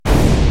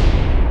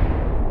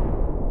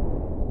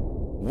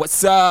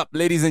What's up,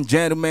 ladies and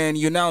gentlemen?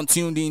 You're now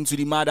tuned in to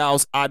the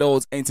Madhouse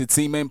Adult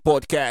Entertainment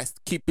Podcast.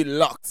 Keep it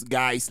locked,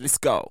 guys. Let's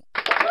go.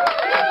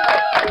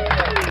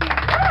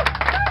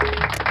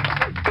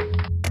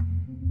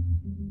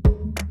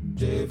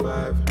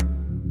 J5.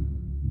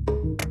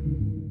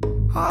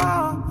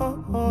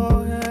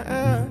 Oh, yeah,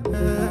 yeah.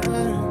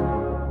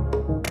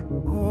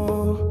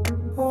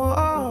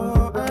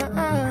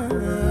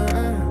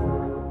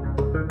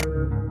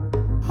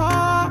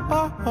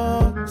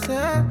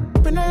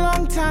 Been a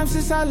long time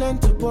since I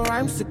learned to put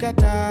rhymes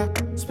together.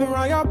 Spin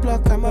around your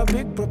block, I'm a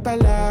big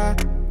propeller.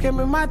 Came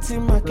with my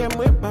team, I came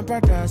with my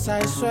brothers,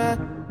 I swear.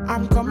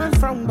 I'm coming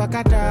from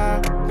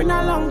Bagada. Been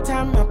a long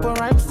time, I put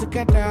rhymes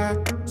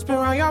together. Spin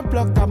around your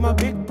block, I'm a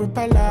big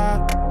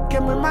propeller.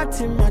 Came with my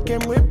team, I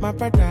came with my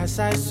brothers,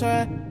 I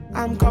swear.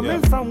 I'm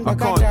coming from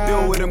Bagada. I can't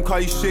deal with him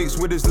cause he shakes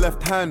with his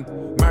left hand.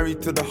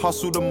 Married to the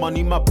hustle, the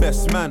money, my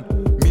best man.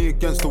 Me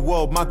against the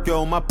world, my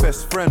girl, my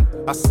best friend.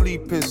 I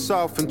sleep in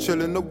South and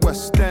chill in the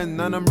West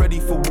End, and I'm ready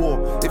for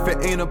war. If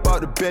it ain't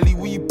about the belly,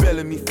 what you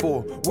belling me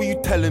for? What you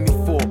telling me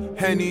for?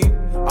 Henny,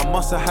 I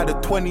must have had a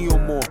 20 or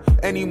more.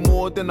 Any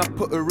more than I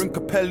put her in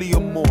Capelli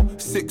or more.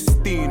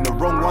 16, the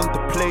wrong one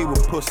to play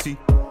with, pussy.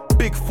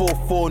 Big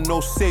 4-4, no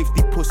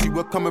safety, pussy.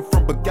 We're coming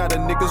from Bagada,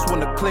 niggas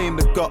wanna claim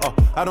the gutter.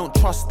 I don't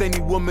trust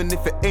any woman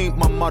if it ain't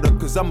my mother,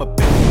 cause I'm a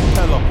big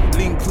propeller.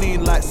 Lean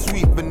clean like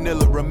sweet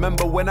vanilla.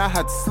 Remember when I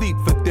had sleep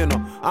for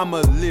dinner? I'ma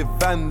live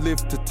and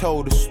live to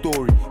tell the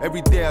story.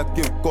 Every day I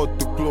give God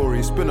the glory.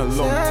 It's been a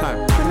long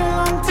time. Been a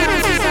long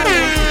time since I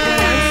learned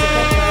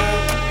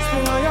to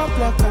spin on your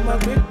block, I'm a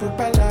big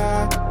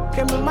propeller.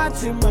 Came with my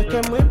team, I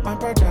came with my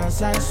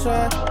brothers, I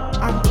swear.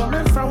 I'm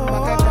coming from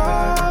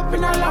Bagada.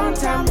 Been a long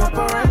time, I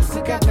put rhymes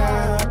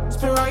together.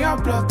 Spin on your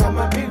block, I'm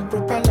a big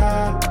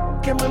propeller.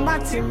 Came with my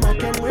team, I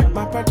came with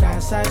my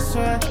brothers, I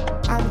swear.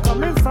 I'm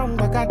coming from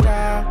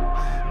Bagada.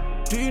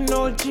 Do you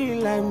know G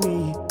like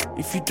me?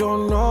 If you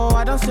don't know,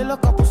 I don't sell a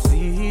couple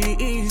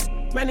C's.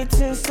 Many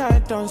things I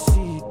don't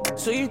see,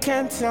 so you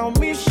can't tell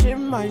me shit,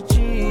 my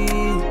G.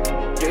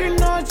 Do you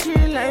know G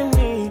like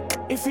me?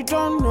 If you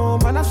don't know,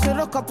 man, I've said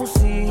a couple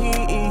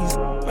C's.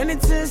 Many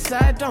things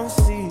I don't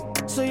see,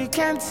 so you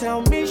can't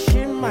tell me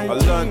shit, my G. I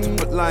learned to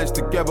put lines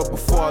together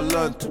before I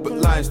learned to put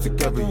lines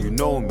together. You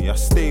know me, I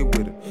stay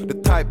with it. The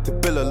type to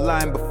build a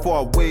line before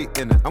I wait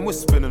in it. And we're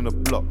spinning the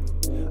block.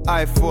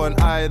 Eye for an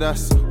eye,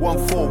 that's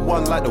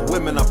 141 like the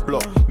women I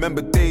block.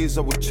 Remember days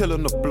I would chill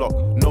on the block,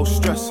 no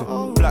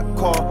stressing. Black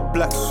car,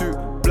 black suit,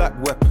 black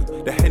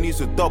weapon. The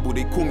Henny's a double,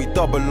 they call me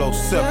 007.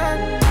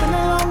 Yeah, been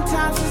a long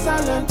time since I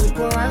learned to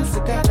put rhymes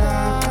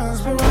together.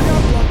 Spin around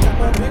your block,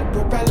 I'm a big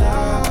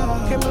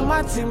propeller. Came with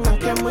my team, I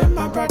came with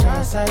my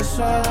brothers, I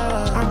swear.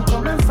 I'm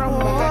coming from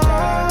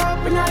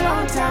Bagada. Been a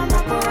long time,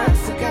 I put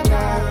rhymes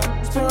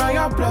together. Spin around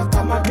your block,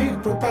 I'm a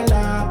big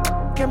propeller.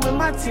 Came with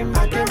my team,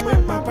 I came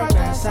with my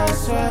brothers, I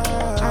swear.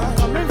 I'm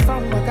coming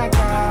from Bagada.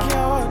 I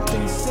care what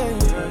they say.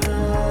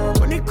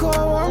 When you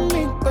call on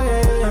me,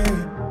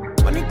 babe.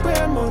 When you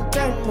pay more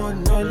time, more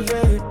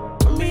knowledge.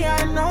 For me,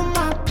 I know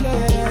my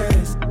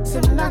place. So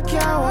I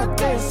care what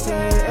they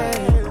say.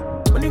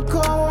 When you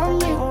call on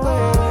me,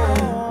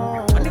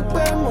 babe. When you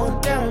pay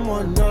more time,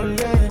 more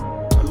knowledge.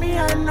 For me,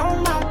 I know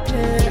my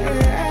place.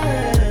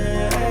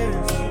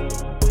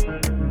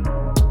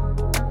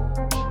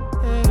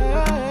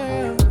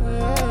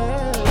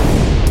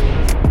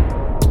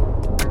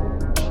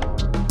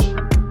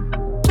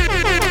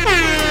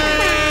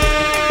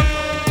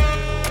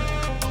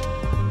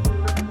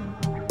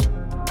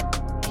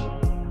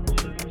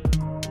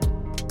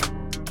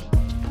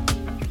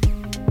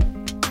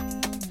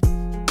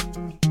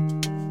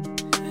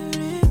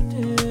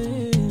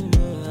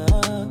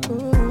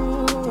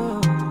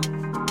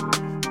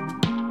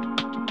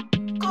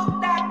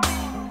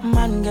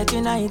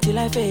 Getting high till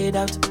I fade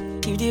out.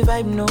 If the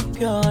vibe no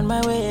pure on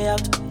my way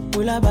out.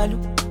 Hula balu,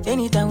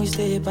 anytime we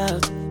step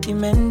out. The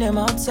men them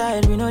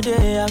outside, we know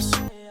they house.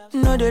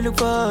 No they look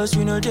for us,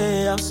 we know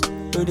they house.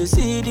 So they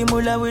see the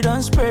mullah, we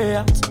don't spray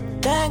out.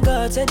 Thank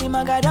God, said the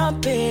maga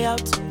don't pay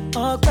out.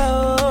 Okay,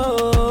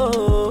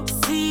 oh.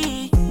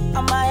 See,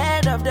 I'm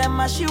ahead of them,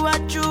 I shoot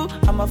at you.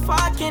 I'm a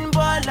fucking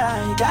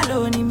baller, you got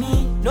only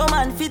me. No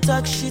man fit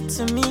talk shit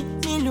to me,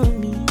 me love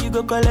me.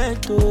 Go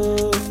collect,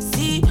 oh.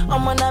 See,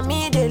 I'm on a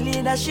me, the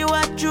leader, she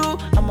what you.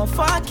 I'm a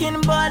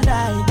fucking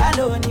baller,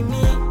 alone in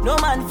me. No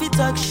man fit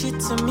talk shit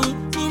to me,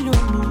 me,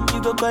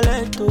 you go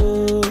collect,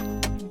 oh.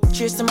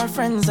 Cheers to my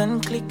friends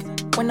and click.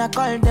 When I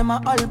call them,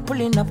 I all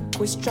pulling up.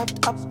 We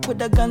strapped up with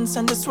the guns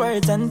and the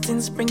swords and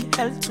things. Bring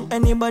hell to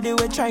anybody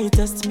who try to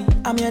test me.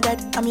 I'm your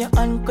dad, I'm your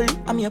uncle,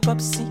 I'm your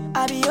popsy.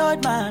 I be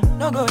old man,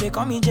 no go, they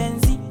call me Gen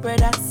Z.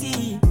 Brother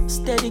C,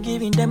 steady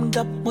giving them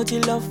gap, multi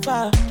love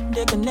far.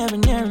 They can never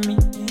near me.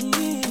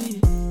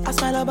 I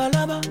smile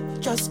lover,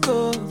 just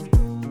go.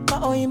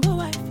 My own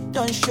wife,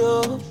 don't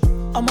show.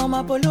 I'm on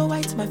my polo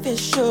white, my face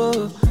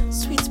show.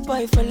 Sweet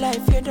boy for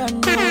life, you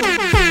don't know.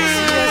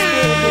 Serious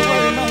baby,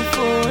 worry my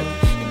phone.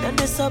 You done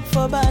this up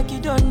for back, you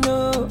don't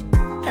know.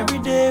 Every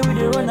day we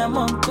dey run, I'm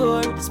on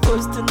call.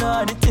 Supposed to know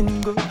how the thing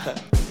go.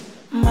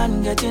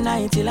 Man getting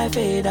high till I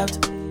fade out.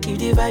 If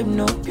the vibe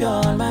no pure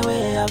on my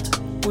way out.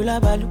 Ula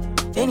balu,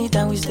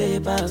 anytime we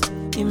step out.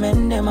 The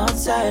men them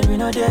outside, we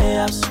know their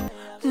house.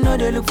 No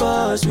they look for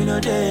us, we know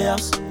their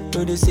house.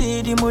 No they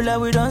see the mullah,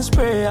 we don't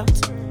spray out.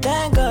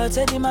 Thank God,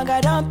 said the maga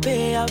don't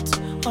pay out.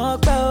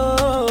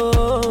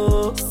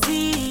 Oh,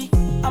 see,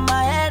 I'm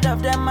ahead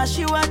of them, I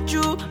she what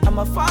you. I'm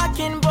a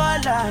fucking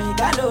baller, you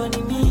got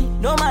only me.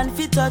 No man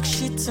fit talk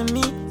shit to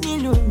me.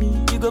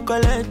 Me, you go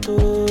collect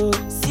oh.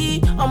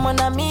 See, I'm on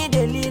a me,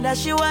 the leader,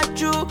 she what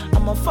you.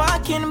 I'm a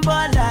fucking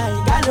baller,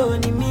 you got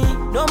only me.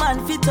 No man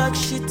fit talk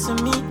shit to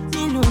me.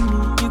 Me,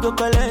 you go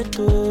collect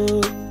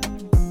oh.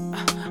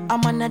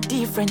 I'm on a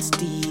different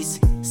steez.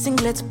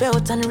 Singlet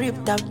belt and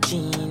ripped out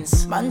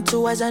jeans. Man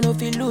too as I know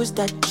if you lose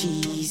that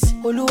cheese.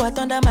 Oluwa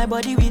under my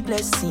body with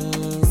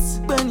blessings.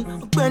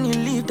 When you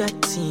leave that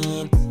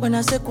thing. When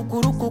I say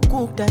kukuruku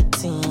cook that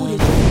thing. Who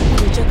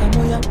they check a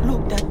moya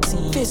look that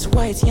thing. Face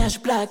white, yash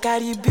black, I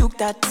rebuke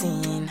that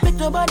thing. Make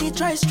nobody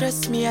try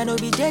stress me, I know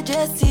be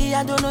JJC.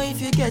 I don't know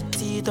if you get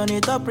it on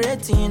a top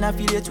rating.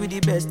 Affiliate with the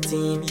best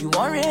team. You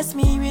won't race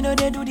me, we know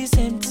they do the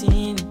same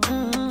thing.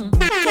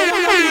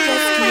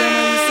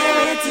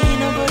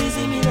 Nobody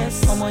see me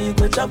less. Mama, you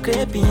go chop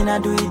crepin', I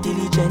do it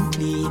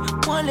diligently.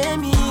 Won't let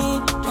me,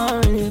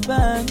 don't really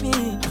buy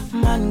me.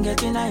 Man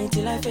getting high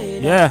till I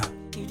fade. Yeah.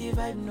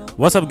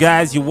 What's up,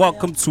 guys? You're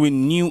welcome to a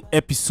new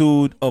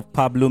episode of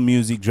Pablo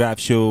Music Drive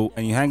Show,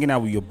 and you're hanging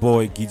out with your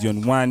boy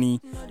Gideon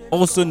Wani,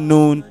 also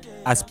known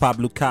as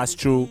Pablo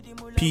Castro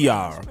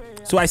PR.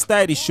 So I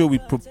started the show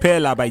with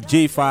Propeller by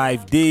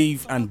J5,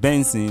 Dave, and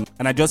Benson,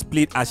 and I just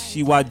played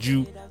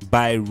Ashiwaju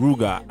by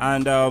Ruga.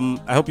 And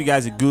I hope you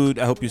guys are good.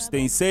 I hope you're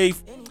staying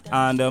safe.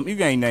 And if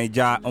you're in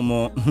Nigeria,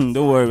 don't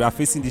worry, we're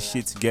facing this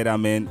shit together,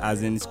 man.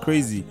 As in, it's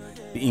crazy.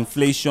 The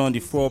inflation, the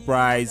fuel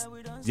price,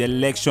 the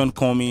election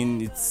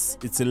coming,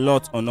 it's a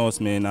lot on us,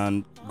 man.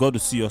 And God will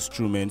see us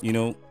through, man. You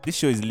know, this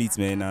show is lit,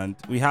 man. And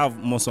we have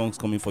more songs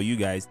coming for you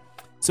guys.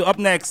 So up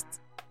next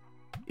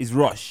is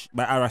Rush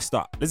by Ara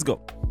Star. Let's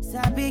go.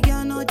 Sabi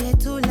girl no dey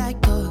too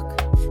like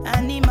talk.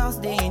 Animals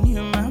they in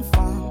human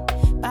form.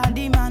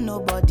 Body man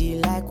nobody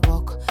like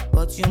walk,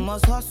 but you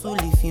must hustle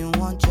if you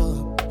want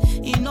job.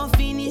 You no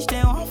finish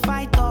they won't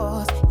fight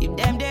us. If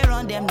them they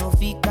run them no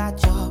fit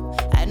catch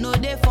up. I know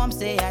they form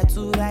say I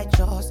too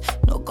righteous.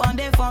 No con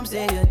they form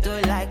say you too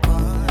like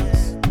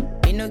us.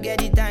 Me no get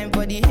the time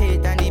for the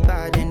hate and the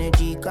bad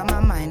energy. Got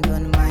my mind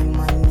on my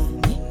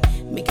money.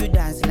 Make you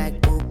dance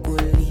like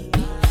broccoli.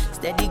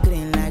 Steady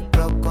green like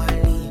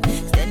broccoli.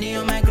 Steady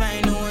on my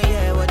grind, oh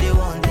yeah, what they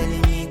want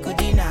telling me. Could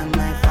deny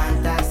my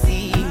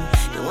fantasy.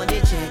 They want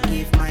to check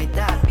if my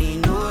tap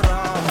ain't no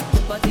wrong.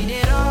 But it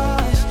they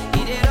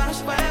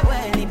rush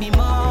well, it be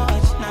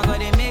much. Now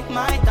gotta make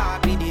my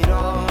tap in the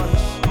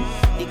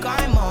rush. The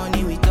kind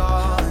money we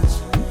touch,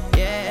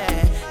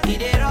 yeah. It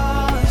they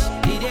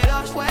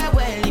rush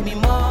well, it be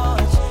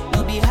much.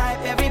 No be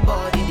hype,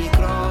 everybody they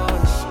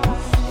crush.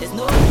 There's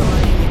no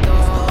darling with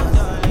us.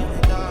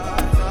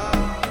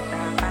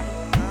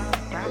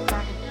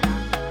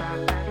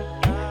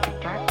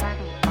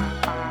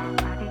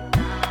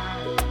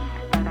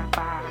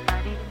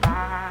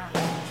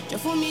 You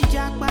fool me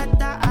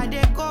jackpata, I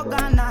dey go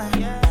Ghana.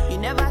 You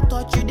never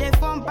thought you dey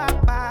from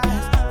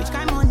papas. Which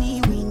kind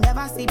money we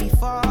never see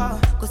before.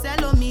 Cause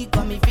hello me,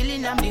 got me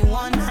feeling I'm the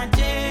one.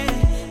 Ajay.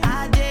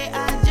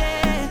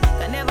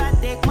 Can never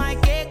take my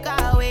cake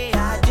away.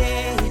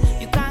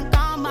 Ajay, you can't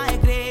count my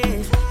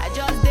grace. I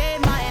just did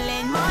my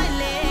lane.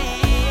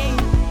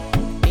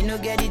 Me no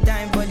get the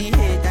time for the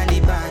hate and the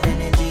bad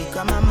energy.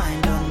 Got my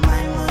mind on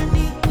my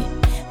money.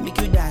 Make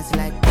you dance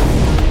like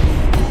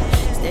broccoli.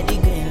 Steady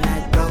green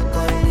like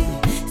broccoli.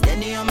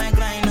 Steady on my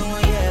grind, oh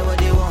yeah, what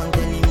they want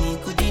telling me.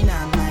 Could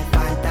deny my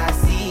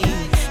fantasy.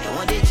 They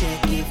want to check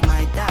if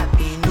my tap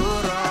ain't no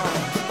wrong.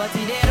 But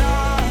it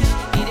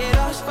they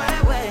rush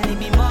quite well, it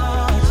be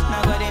much.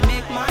 Now gotta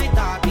make my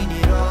tap in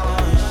the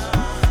rush.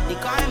 The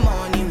kind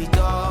money we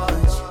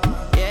touch,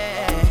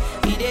 yeah.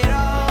 It they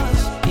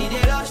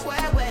rush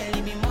quite well,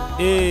 it be much.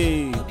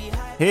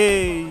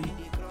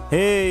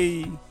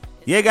 Hey.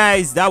 Yeah,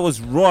 guys, that was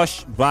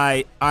Rush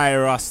by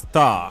Ira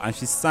Star, and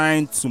she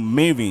signed to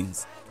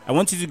Mavens. I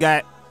want you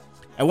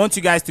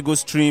guys to go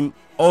stream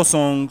all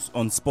songs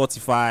on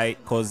Spotify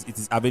because it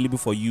is available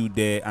for you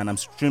there, and I'm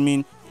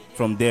streaming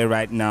from there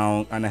right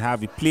now, and I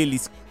have a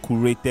playlist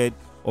curated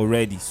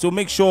already. So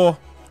make sure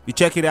you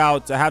check it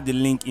out. I have the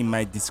link in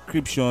my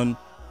description.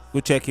 Go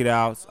check it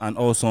out, and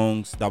all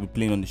songs that we're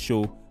playing on the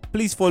show.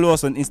 Please follow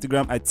us on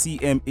Instagram at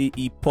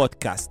TMAE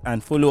Podcast,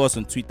 and follow us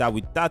on Twitter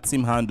with that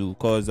same handle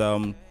because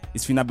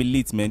it's finna be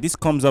lit, man. This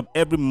comes up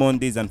every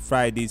Mondays and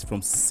Fridays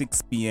from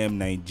 6 p.m.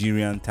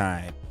 Nigerian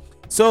time.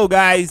 So,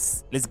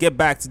 guys, let's get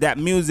back to that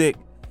music.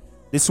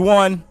 This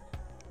one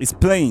is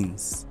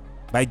Planes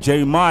by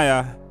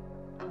Jeremiah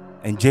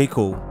and J.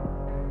 Cole.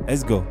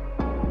 Let's go.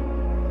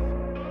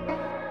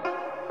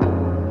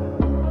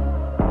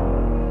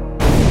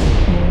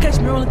 Catch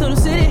me rolling through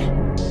the city,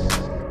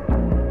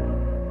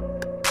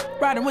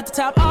 riding with the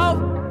top off.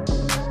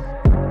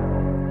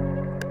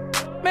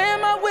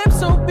 Man, my whip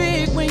so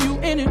big when you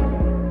in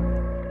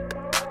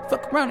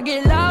around and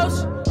get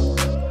lost.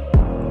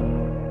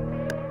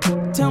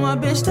 Tell my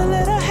bitch to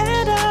let her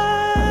head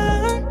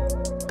on.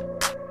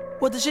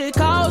 What the shit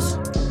cost?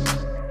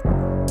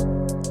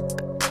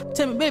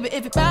 Tell me, baby,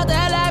 if you found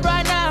that life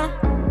right now.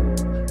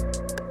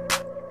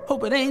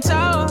 Hope it ain't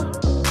sour.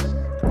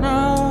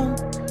 No,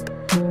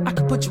 I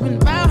could put you in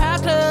the Mile High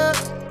Club.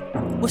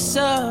 What's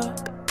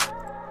up?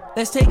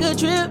 Let's take a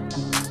trip.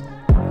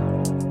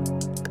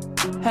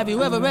 Have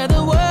you ever read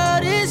the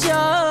world is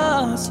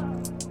yours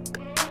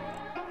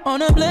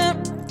on a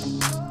blimp?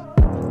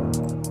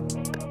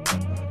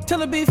 Tell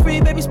her be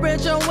free, baby,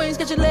 spread your wings.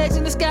 Get your legs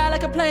in the sky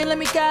like a plane. Let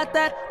me guide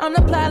that, I'm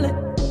the pilot.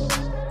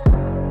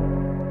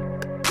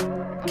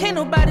 Can't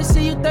nobody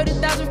see you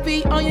 30,000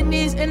 feet on your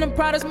knees in them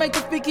products. Make the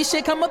freaky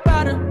shit come up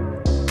out her.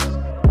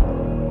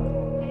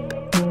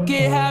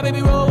 Get high,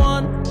 baby, roll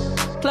one.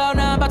 Cloud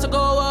nine, about to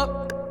go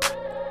up.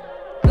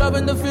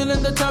 Loving the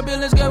feeling, the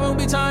turbulence, girl, when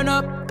we turn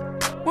up.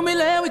 When we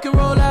land, we can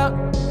roll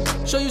out.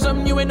 Show you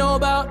something you ain't know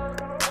about.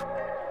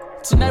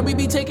 Tonight we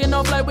be taking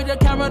off like with the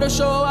camera to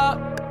show out.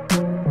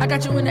 I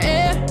got you in the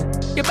air,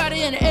 your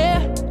body in the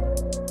air.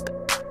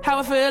 How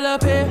I feel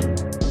up here.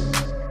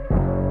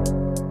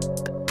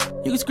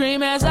 You can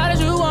scream as loud as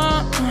you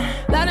want,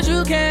 loud as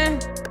you can.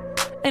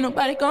 Ain't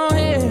nobody gon'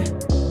 hear.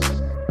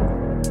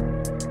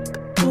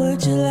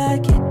 Would you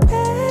like it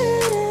better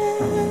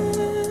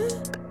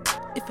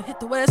if I hit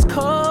the West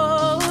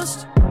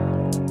Coast?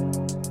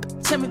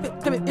 Tell me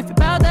if you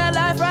about that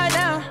life right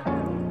now.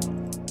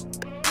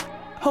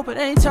 Hope it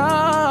ain't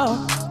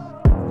tall.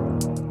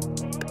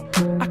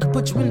 I could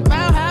put you in the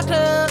Mile High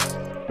Club.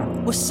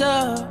 What's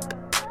up?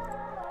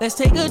 Let's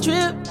take a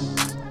trip.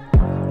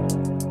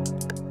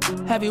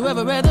 Have you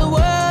ever read the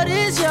world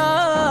is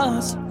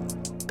yours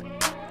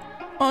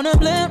on a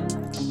blimp?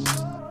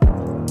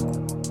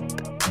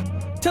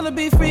 Tell her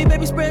be free,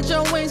 baby, spread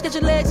your wings. Get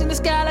your legs in the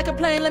sky like a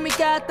plane. Let me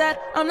guide that,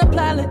 I'm the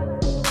pilot.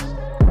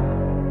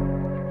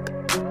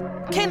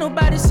 Can't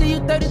nobody see you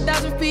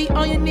 30,000 feet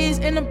on your knees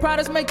in them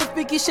products. Make the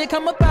freaky shit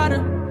come up out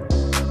her.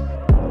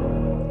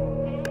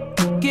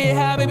 Get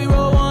high, baby,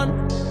 roll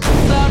one.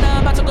 Cloud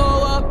nine, about to go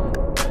up.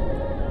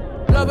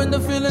 Loving the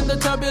feeling, the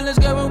turbulence,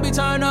 girl, when we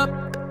turn up.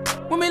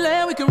 When we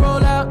land, we can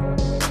roll out.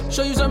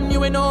 Show you something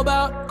you ain't know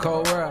about.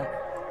 Cold world.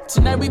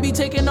 Tonight we be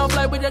taking off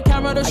like with the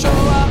camera to show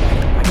out.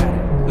 I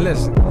got it.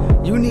 Listen,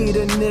 you need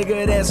a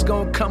nigga that's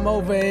gon' come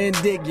over and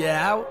dig you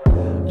out.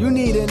 You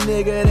need a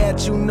nigga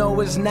that you know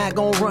is not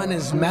gon' run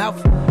his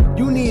mouth.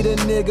 You need a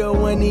nigga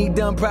when he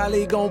done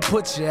probably gon'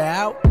 put you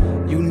out.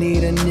 You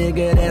need a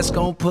nigga that's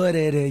gon' put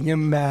it in your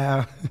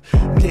mouth.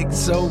 Dick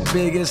so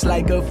big it's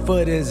like a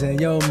foot is in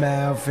your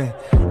mouth. And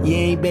you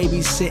ain't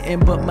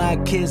babysitting but my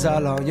kids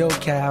all on your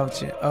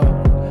couch. And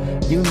oh,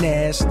 you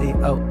nasty,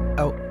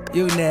 oh,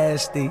 you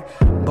nasty.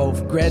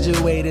 Both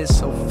graduated,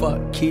 so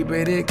fuck, keep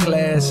it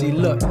classy.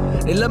 Look,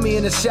 they love me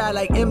in the shot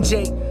like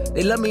MJ.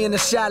 They love me in the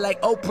shot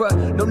like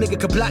Oprah. No nigga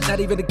can block, not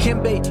even the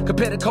Kimbe.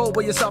 Compare the cold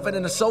where you're softer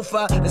than the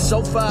sofa. It's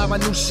so far, my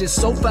new shit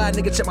so far.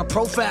 Nigga, check my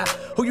profile.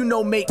 Who you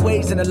know make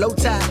waves in a low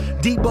tide?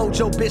 Debo,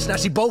 Joe, bitch, now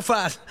she both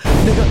eyes.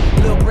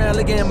 Nigga, little brown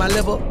liquor in my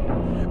liver.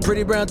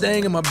 Pretty brown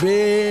thing in my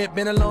bed.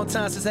 Been a long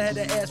time since I had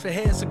to ask for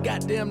head, so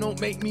goddamn don't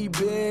make me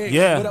big.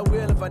 Yeah. But I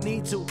will if I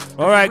need to.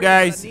 Alright,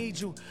 guys.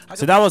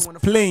 So that was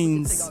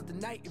Planes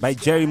by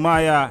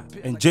Jeremiah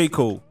and J.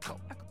 Cole.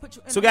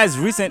 So guys,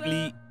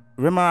 recently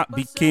Rema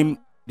became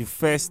the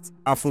first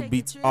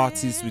Afrobeat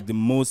artist with the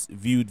most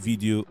viewed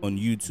video on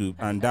YouTube,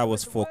 and that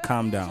was for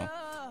Calm Down.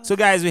 So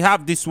guys, we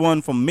have this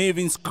one from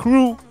Maven's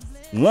crew,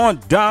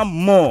 One Damn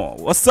More.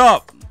 What's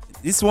up?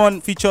 This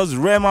one features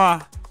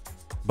Rema,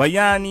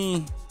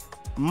 Bayani,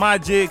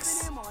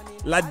 Magix,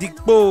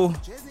 Ladikpo,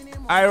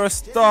 Ira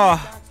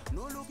Star,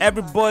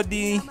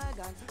 everybody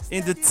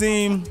in the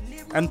team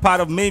and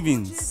part of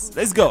Maven's.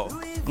 Let's go.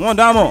 One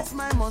damo.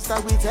 My monster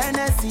with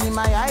Hennessy,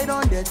 my eye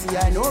on dirty,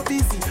 I know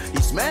busy.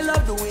 The smell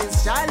of the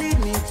winds shall lead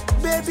me.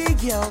 Baby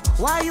girl,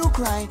 why you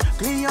crying?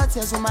 Clean your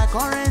tears with my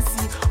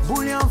currency.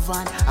 Bullion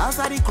van,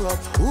 outside the club.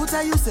 Who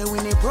tell you say we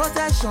need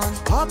protection?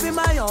 Up in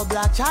my all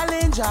black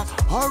challenger.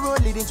 Horror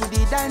leading to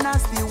the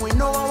dynasty. We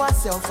know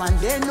ourselves and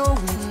they know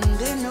we.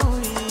 They know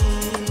we.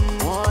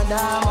 One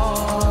damo,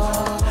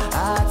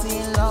 heart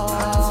in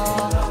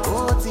love,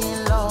 heart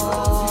in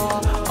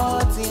love,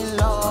 heart in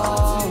love.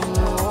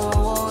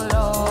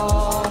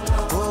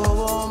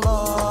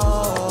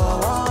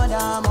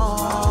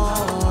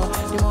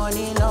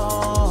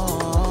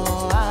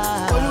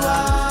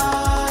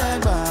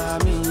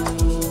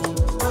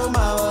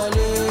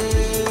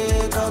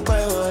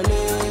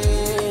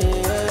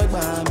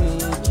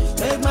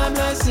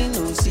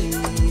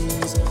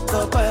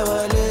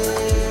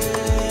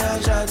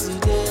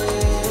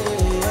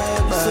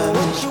 So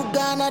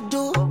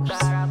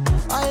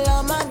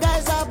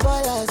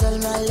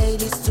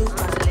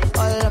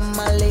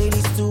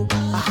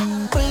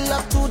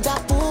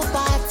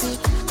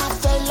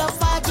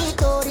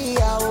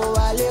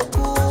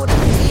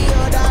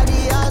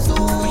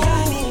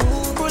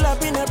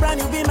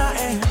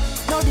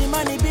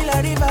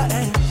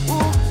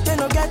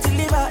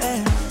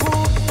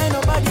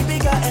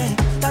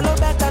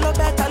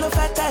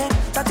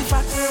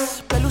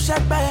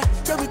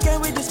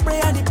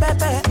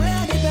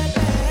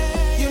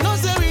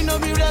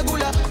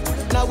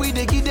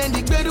then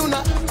the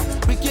beduna.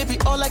 We keep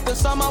it all like the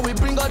summer. We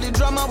bring all the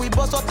drama. We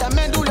bust up that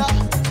medulla.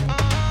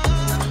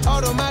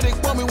 Automatic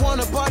when we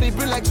wanna party.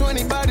 Bring like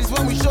 20 bodies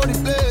when we show the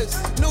place.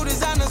 New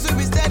designers, we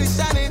be steady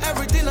shining.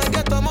 Everything I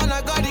get them on,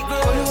 I got it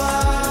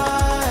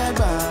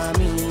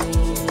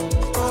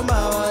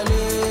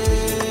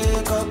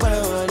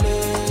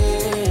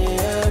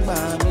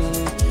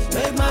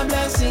Make my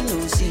blessing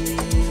you see.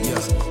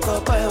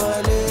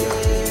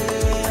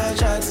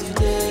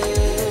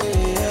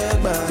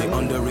 They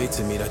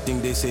underrated me, that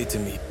thing they say to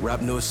me.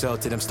 Rap no sell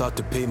till them start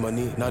to pay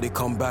money. Now they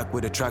come back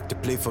with a track to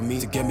play for me.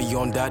 To get me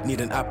on that,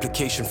 need an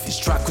application fee. This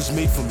track was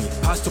made for me,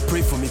 pastor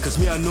pray for me. Cause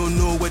me, I don't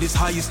know where this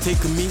high is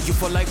taking me. You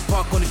for like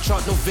park on the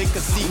chart, no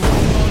vacancy. Hold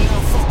on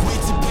now, fuck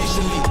waiting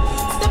patiently.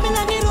 Stepping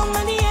at the room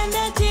and the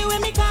energy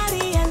when me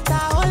carry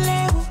enter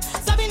ole.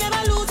 Sabi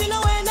never lose, you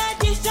know when I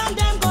dish jam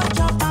them go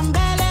chop and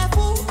belly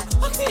full.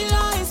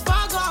 Oxila is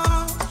far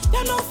gone,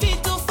 them no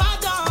fit to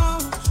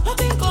fathom.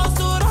 Nothing close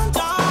to run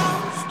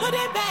down, no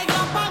they beg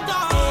your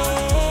pardon.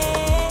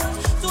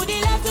 To the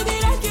left,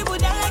 you put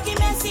them like a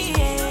Messi.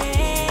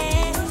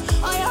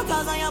 All your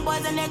girls and your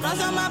boys and they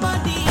cross on my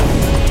body.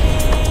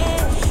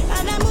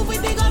 And I move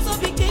with the girls so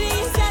big till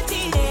it's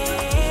setting.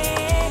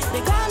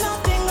 They got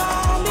nothing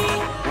on me.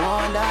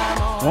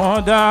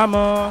 One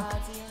damo,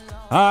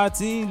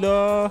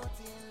 Atilo,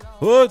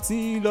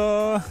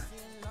 Otilo,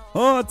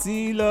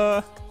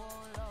 Otilo,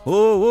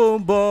 oh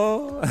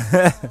boy.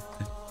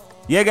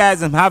 Yeah,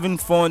 guys, I'm having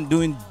fun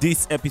doing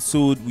this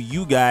episode with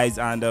you guys,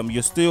 and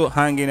you're still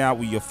hanging out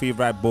with your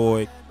favorite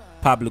boy,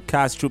 Pablo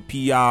Castro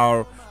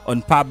PR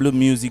on Pablo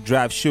Music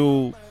Drive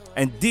Show,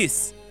 and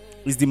this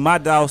is the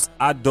Madhouse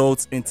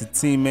Adult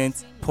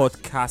Entertainment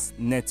Podcast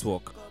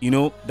Network. You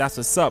know, that's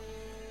what's up.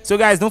 So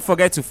guys, don't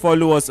forget to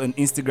follow us on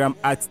Instagram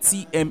at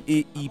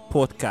TMAE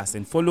Podcast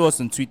and follow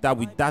us on Twitter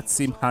with that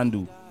same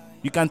handle.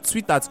 You can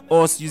tweet at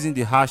us using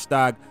the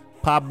hashtag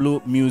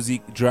Pablo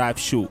Music Drive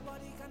Show.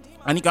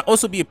 And you can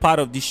also be a part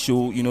of this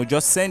show. You know,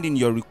 just send in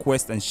your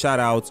requests and shout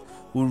outs.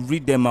 We'll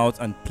read them out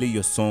and play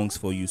your songs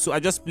for you. So I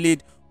just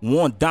played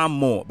One Damn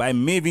More by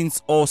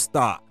Mavin's All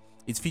Star.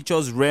 It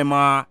features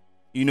Rema,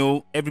 you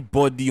know,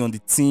 everybody on the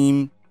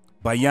team,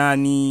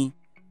 Bayani,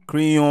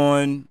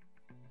 Crayon,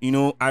 you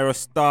know,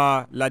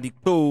 Irostar,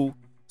 Ladipo.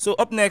 So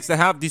up next, I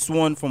have this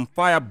one from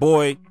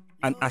Fireboy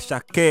and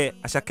Ashake.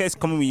 Ashake is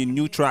coming with a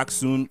new track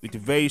soon, with a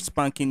very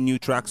spanking new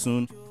track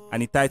soon,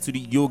 and it titled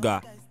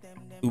Yoga.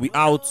 It will be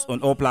out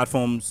on all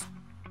platforms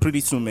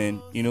pretty soon,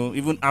 man. You know,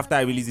 even after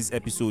I release this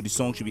episode, the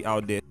song should be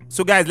out there.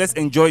 So guys, let's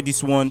enjoy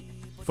this one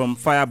from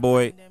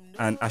Fireboy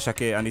and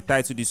Ashake, and the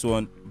title this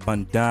one,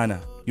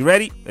 Bandana. You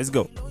ready? Let's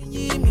go.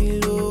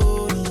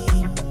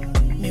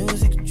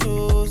 Music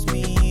chose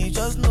me,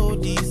 just know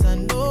this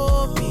and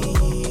know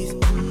peace.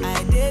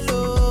 I dey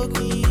low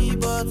key,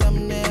 but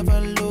I'm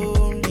never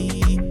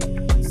lonely.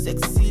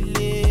 Sexy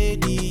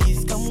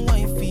ladies, come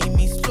wine feed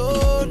me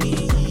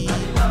slowly.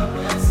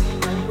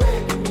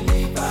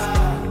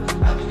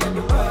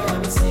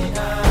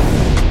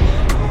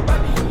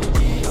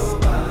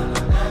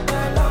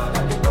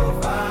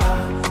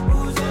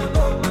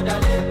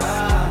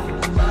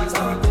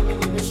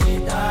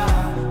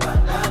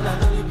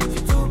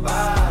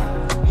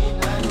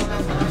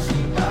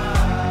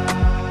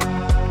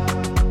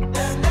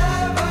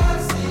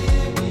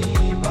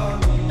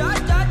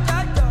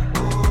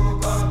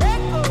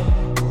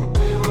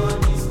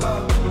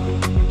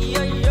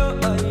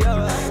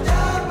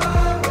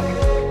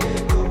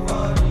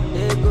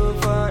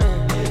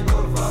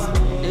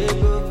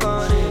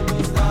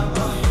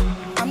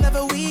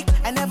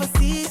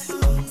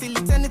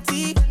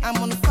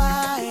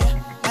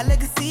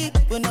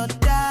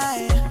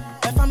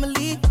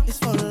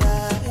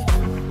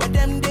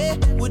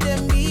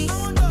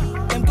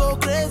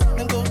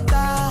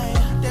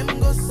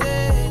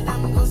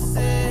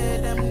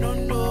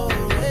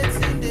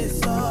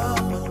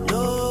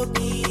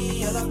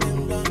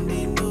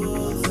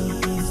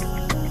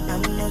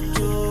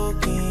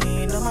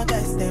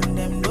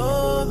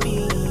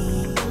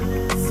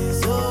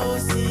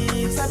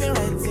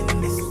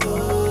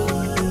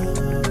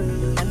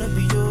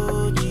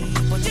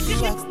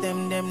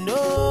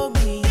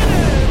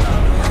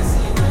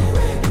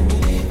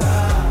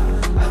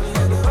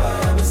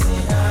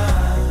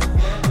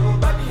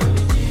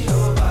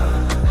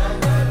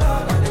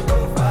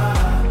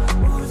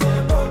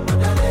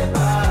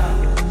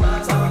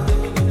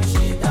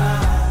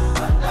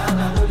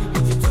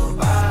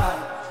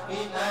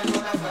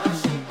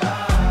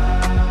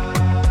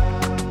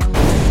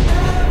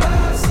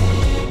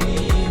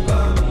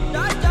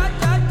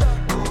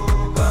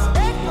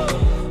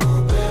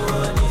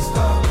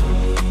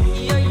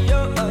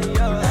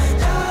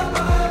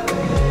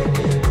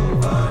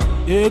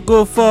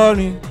 Go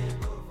falling.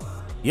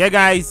 Yeah,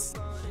 guys,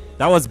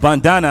 that was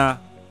Bandana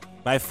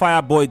by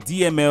Fireboy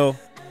DML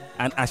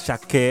and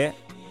Ashake.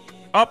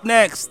 Up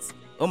next,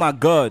 oh my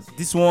god,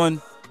 this one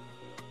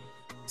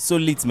so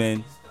lit,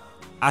 man.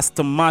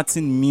 Aston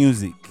Martin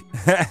music.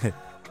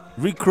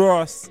 Rick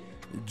Ross,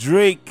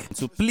 Drake.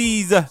 So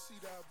please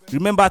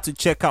remember to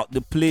check out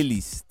the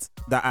playlist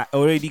that I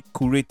already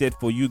curated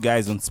for you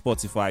guys on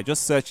Spotify.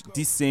 Just search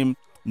the same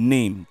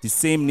name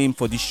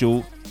for this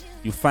show.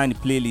 You'll find the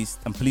playlist,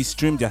 and please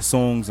stream their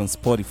songs on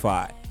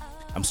Spotify.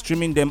 I'm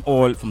streaming them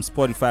all from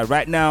Spotify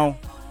right now,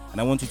 and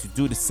I want you to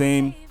do the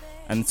same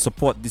and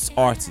support this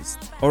artist.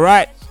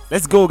 Alright,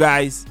 let's go,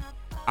 guys.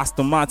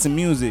 Aston Martin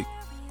Music,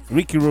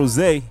 Ricky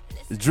Rose,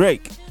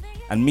 Drake,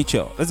 and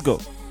Mitchell. Let's go.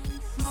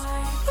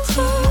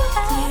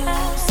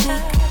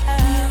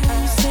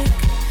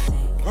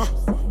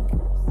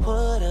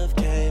 Would've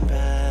came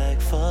back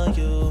for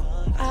you.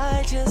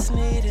 I just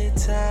needed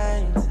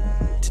time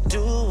to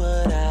do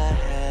what I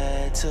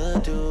had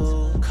to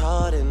do.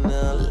 Caught in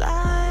the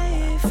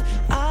life,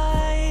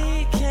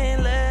 I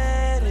can't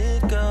let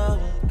it go.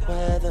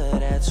 Whether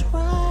that's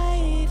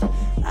right,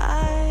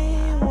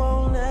 I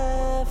won't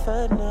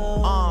ever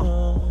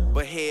know.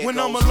 But here when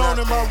goes I'm alone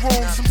in my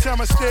room,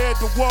 sometimes I stare at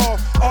the wall.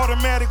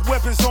 Automatic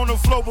weapons on the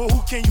floor, but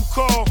who can you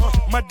call?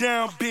 My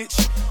down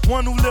bitch,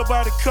 one who live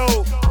by the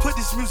code. Put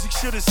this music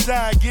shit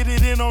aside, get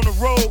it in on the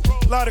road.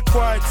 Lot of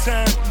quiet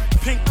time,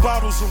 pink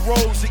bottles of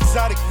rose,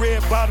 exotic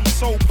red bottoms,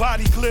 soul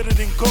body glittered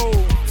in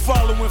gold.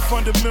 Following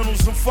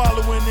fundamentals, I'm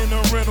following in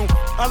a rental.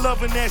 I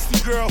love a nasty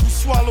girl who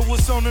swallow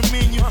what's on the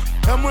menu.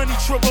 That money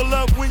triple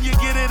up when you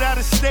get it out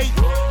of state.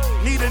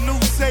 Need a new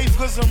safe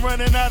cause I'm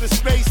running out of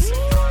space.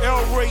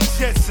 El Ray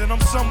Jets and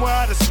I'm somewhere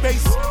out of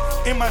space.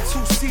 In my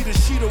two-seater,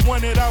 she the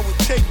one that I would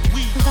take.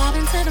 We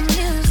vibing to the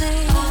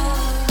music.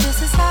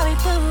 This is how we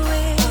do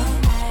it.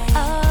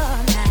 All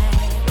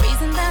night,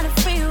 breezing down the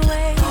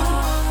freeway.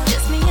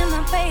 Just me and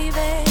my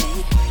baby.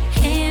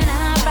 In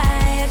our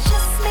ride,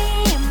 just me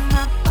and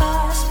my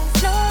boss.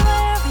 No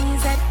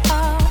worries at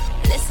all.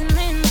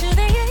 Listening to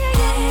the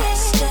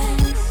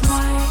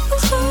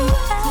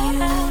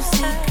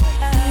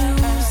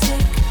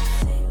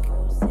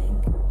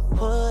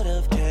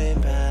would've came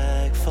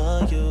back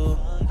for you.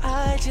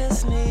 I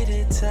just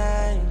needed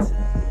time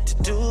to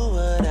do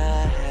what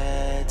I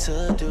had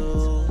to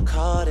do.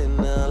 Caught in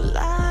the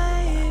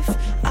life,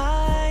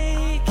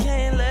 I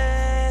can't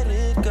let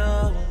it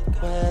go.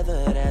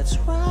 Whether that's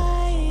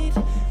right,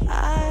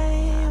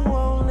 I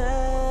won't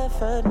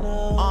ever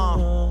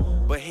know.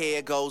 But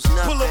here goes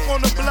nothing. pull up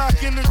on the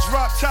block in the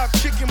drop top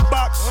chicken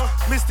box.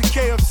 Mr.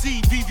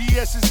 KFC,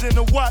 VVS is in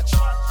the watch.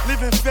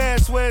 Living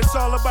fast where it's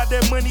all about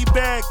that money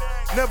bag.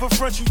 Never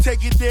front, you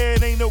take it there,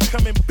 it ain't no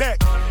coming back.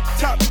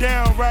 Top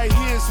down, right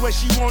here is where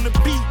she wanna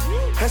be.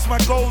 As my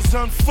goals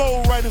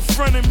unfold right in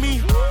front of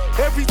me.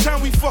 Every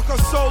time we fuck, her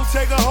soul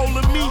take a hold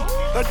of me.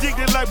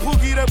 Addicted like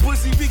Pookie, that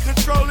pussy be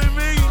controlling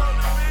me.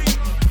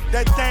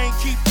 That thing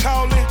keep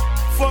calling.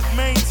 Fuck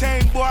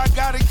maintain, boy, I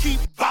gotta keep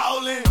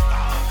ballin'.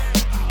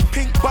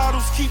 Pink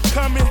bottles keep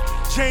coming.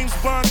 James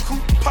Bond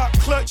coupe, pop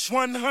clutch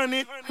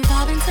 100.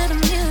 vibing to the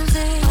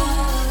music.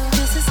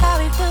 This is how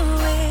we do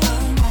it.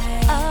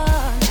 All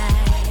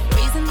night,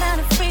 breezing down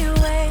the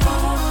freeway.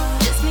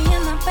 Just me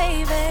and my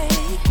baby.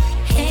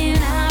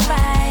 In our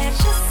ride,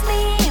 just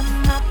me and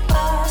my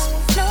boss.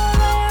 No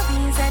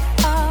worries at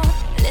all.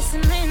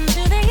 Listening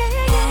to the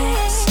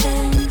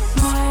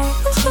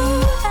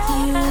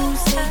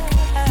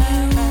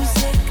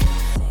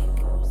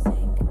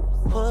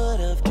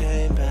would've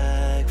came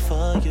back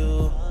for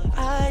you.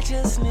 I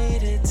just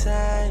needed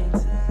time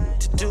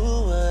to do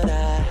what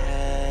I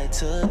had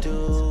to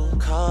do.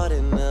 Caught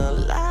in the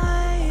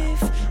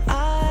life,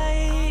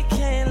 I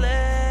can't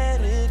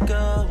let it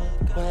go.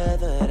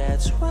 Whether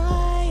that's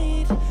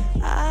right,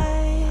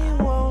 I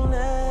won't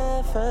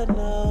ever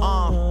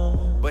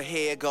know. But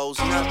here goes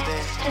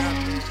nothing.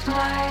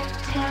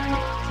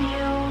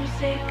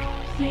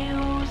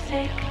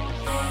 music.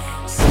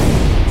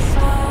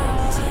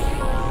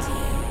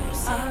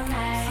 All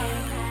night.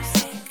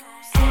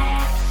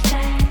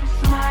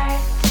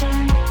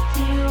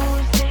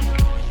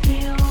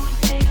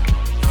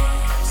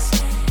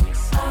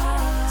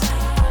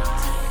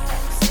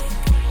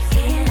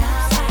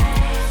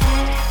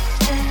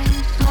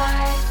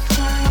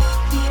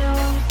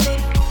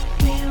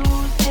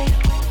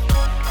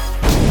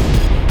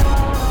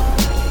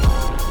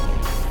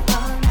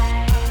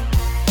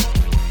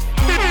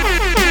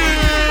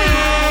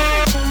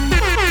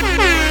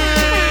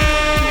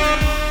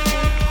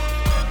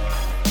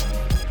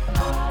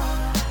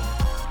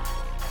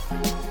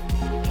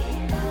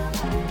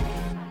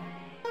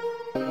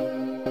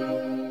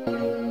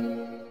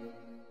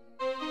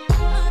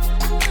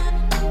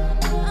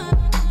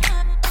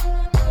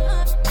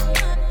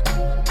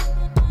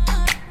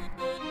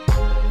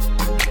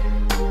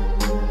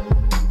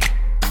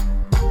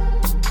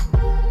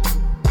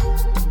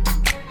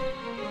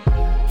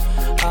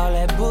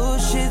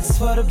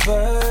 For the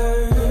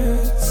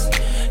birds,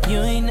 you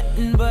ain't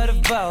nothing but a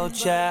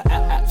vulture.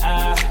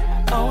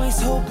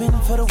 Always hoping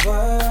for the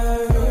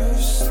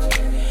worst,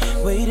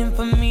 waiting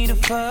for me to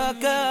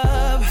fuck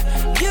up.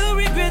 You'll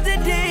regret the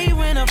day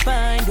when I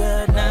find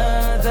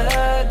another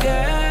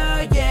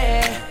girl,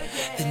 yeah.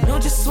 They know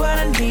just what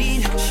I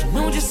need, she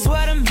know just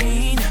what I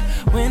mean.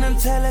 When I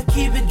tell her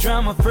keep it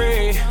drama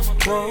free,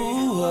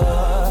 whoa,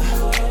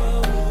 whoa.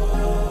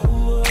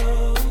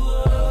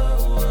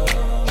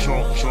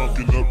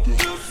 drunken up the.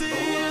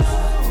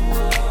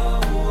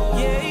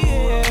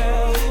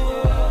 Yeah.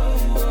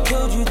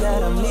 Told you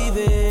that I'm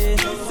leaving.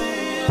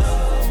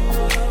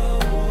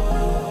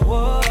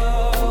 Whoa.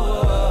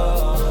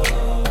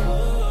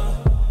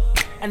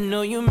 I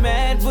know you're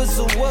mad, but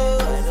so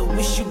what? I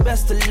wish you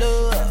best of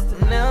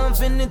luck. Now I'm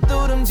finna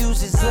throw them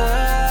deuces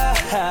up.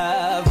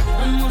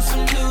 I'm on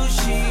some new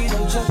shit,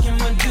 I'm chucking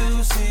my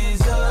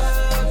deuces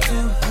up to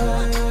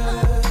her.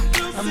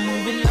 I'm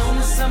moving on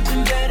to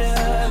something better.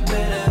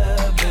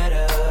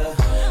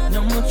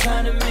 No more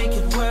trying to make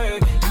it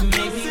work. You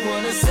make me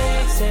wanna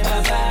say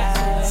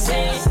bye-bye.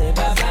 Say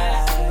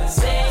bye-bye.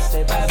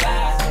 Say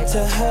bye-bye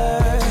to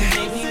her. You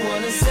make me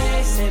wanna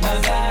say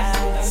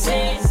bye-bye.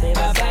 Say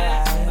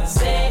bye-bye.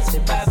 Say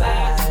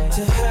bye-bye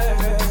to her.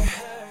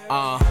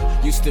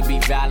 Used to be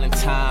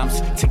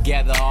Valentine's,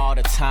 together all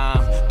the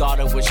time. Thought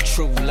it was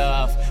true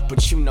love,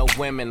 but you know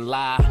women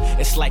lie.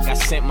 It's like I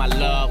sent my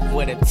love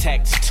with a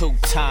text 2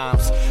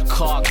 times.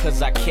 Called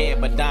cause I care,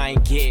 but I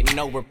ain't getting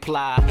no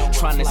reply.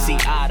 Trying to see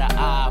eye to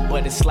eye,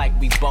 but it's like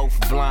we both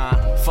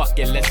blind. Fuck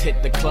it, let's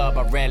hit the club.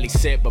 I rarely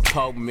sit, but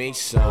poke me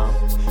some.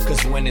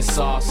 Cause when it's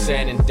all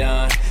said and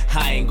done,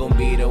 I ain't gon'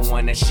 be the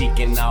one that she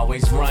can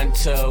always run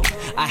to.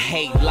 I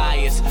hate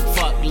liars,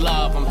 fuck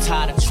love, I'm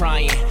tired of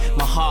trying.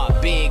 My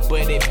heart big,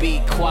 but it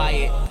be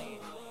quiet.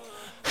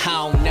 I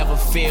don't never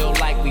feel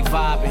like we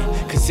vibing,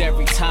 cause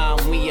every time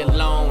we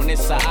alone,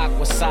 it's an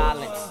awkward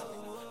silence.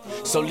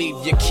 So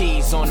leave your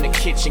keys on the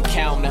kitchen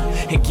counter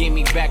and give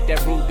me back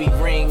that ruby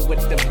ring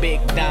with the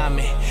big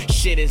diamond.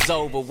 Shit is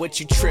over, what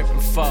you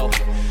tripping for?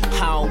 I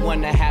don't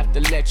wanna have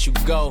to let you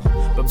go,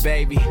 but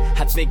baby,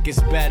 I think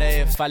it's better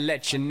if I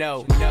let you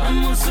know.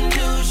 I'm on some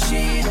new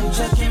shit, I'm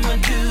chucking my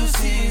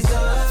deuces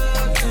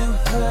up to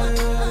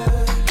her.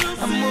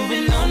 I'm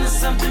moving on to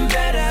something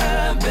better.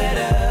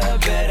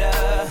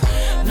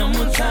 No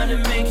more trying to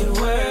make it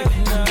work.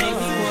 Make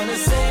me wanna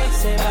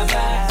say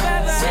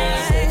bye-bye.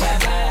 Say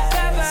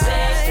bye-bye.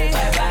 Say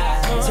bye-bye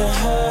to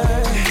her.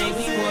 Make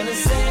me wanna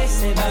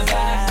say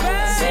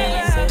bye-bye. Say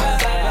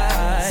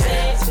bye-bye.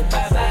 Say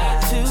bye-bye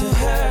to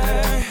her.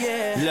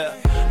 Yeah.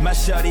 Look, my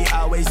shawty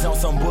always on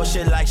some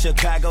bullshit like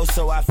Chicago,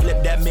 so I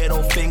flip that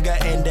middle finger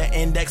and the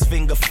index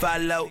finger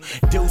follow.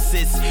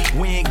 Deuces,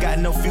 we ain't got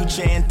no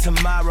future in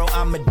tomorrow.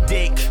 I'm a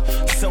dick,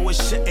 so it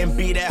shouldn't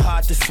be that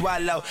hard to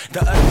swallow.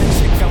 The other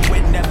chick I'm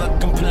with never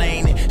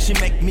complaining. She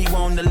make me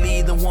wanna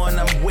leave the one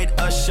I'm with,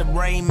 Usher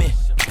Raymond.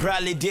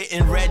 Probably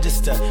didn't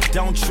register,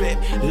 don't trip,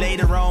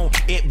 later on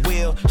it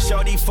will.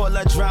 Shorty full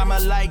of drama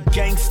like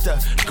gangster,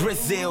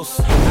 Grizzles.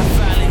 I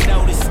finally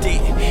noticed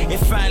it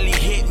finally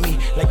hit me.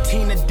 Like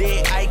Tina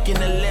did Ike in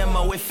the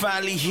limo, it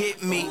finally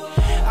hit me.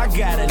 I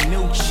got a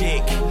new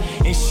chick,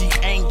 and she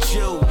ain't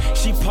you.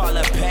 She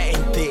Paula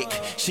Patton thick,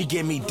 she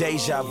give me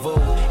deja vu.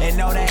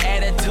 And all that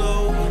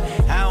attitude,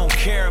 I don't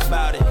care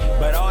about it.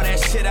 But all that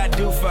shit I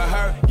do for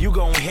her, you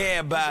gon'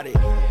 hear about it.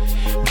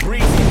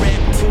 Breezy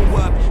rap 2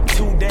 up,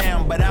 2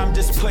 down, but I'm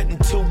just putting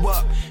 2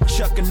 up,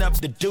 chucking up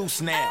the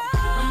deuce now.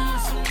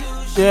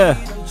 Yeah.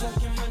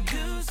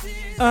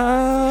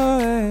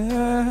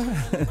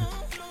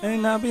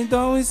 And I've been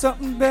doing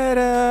something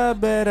better.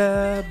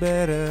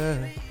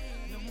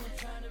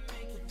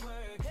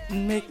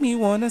 Make me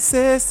wanna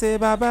say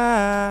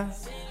bye-bye.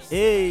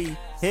 Hey.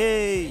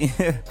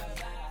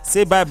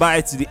 Say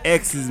bye-bye to the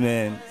exes,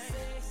 man.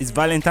 It's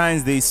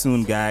Valentine's Day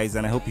soon, guys,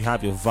 and I hope you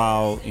have your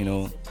vow,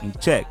 in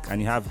check, and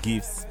you have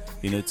gifts,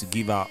 to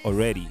give out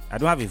already. I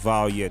don't have a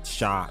vow yet,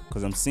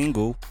 because I'm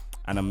single,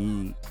 and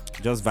I'm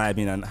just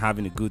vibing and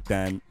having a good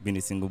time being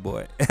a single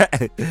boy.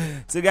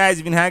 So, guys,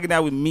 you've been hanging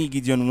out with me,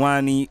 Gideon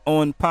Wani,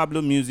 on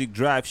Pablo Music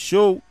Drive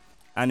Show,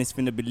 and it's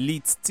gonna be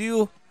lit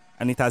still,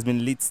 and it has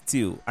been lit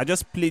still. I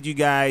just played you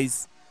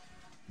guys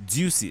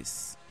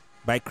Deuces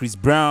by Chris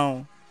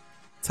Brown,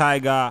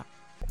 Tiger.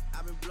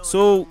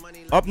 So,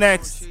 up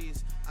next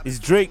is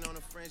Drake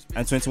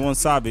and 21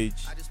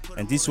 Savage,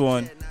 and this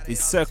one is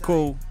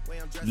Circle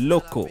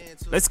Loco.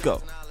 Let's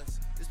go.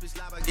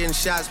 Getting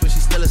shots, but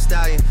she's still a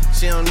stallion.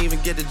 She don't even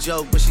get the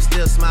joke, but she's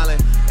still smiling.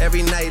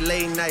 Every night,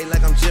 late night,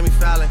 like I'm Jimmy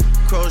Fallon.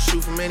 Crows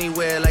shoot from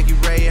anywhere, like you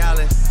Ray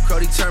Allen.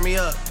 Crody, turn me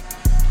up.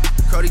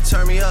 Crody,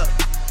 turn me up.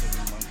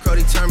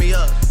 Crody, turn me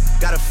up.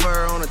 Got a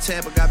fur on a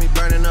Tampa, got me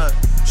burning up.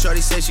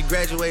 Shorty say she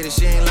graduated,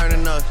 she ain't learned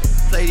enough.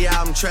 Play the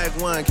album track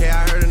 1, K,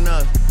 I heard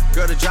enough.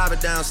 Girl to drive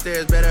it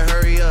downstairs, better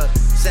hurry up.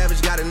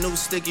 Savage got a new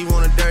stick, you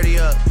wanna dirty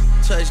up.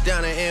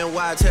 Touchdown in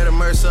NY, tear the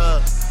Mercer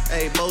up.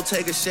 Hey, Bo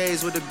Taker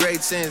shades with the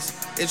great sense.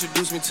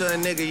 Introduce me to a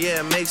nigga, yeah,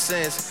 it makes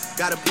sense.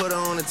 Gotta put her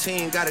on the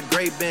team, got a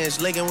great bench.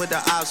 Linking with the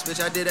ops,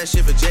 bitch, I did that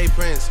shit for Jay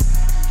Prince.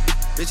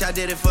 Bitch, I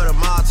did it for the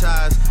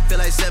Maltese. Feel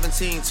like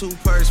 17, 2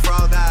 purse for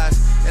all guys.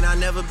 And I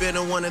never been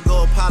the one to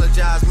go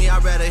apologize. Me,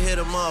 I'd rather hit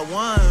him up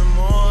one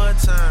more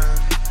time.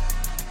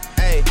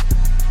 Hey.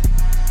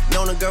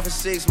 Known a girl for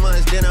 6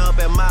 months, dinner up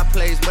at my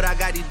place. But I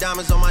got these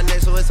diamonds on my neck,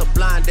 so it's a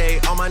blind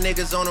date. All my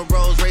niggas on the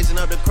roads, raising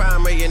up the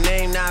crime rate. Your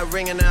name not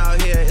ringing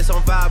out here, it's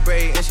on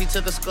vibrate. And she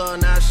took a skull,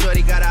 now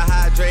shorty gotta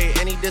hydrate.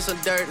 And he did some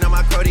dirt, now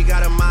my Crody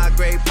gotta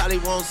migrate. Probably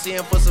won't see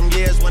him for some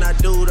years when I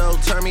do though,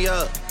 turn me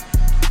up.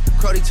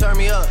 Crody turn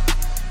me up.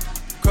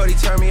 Crody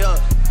turn me up.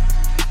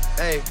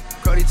 Hey,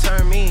 Crody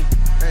turn me.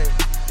 Hey,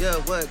 yeah,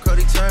 what?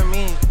 Crody turn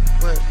me.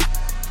 What?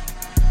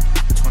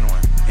 21.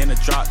 In a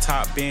drop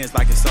top Benz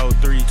like it's 03.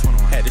 21.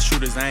 Had the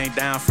shooters aimed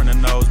down from the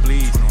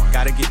nosebleeds. 21.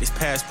 Gotta get this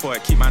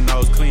passport, keep my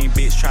nose clean.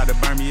 Bitch try to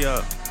burn me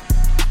up.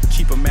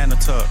 Keep a man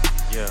tuck.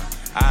 Yeah.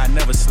 I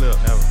never slip.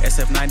 Never.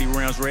 SF90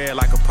 rims red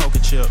like a poker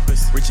chip.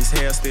 Rich as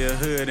hell, still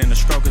hood in the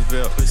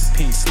Strokersville.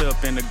 Pink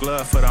slip in the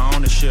glove for the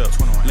ownership.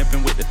 21.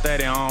 Limping with the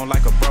 30 on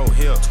like a bro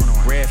hip.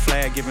 21. Red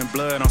flag giving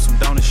blood on some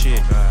donor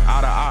shit. All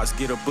the ops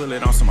get a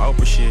bullet on some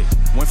Oprah shit.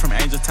 Went from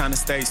Angel Town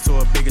Estates to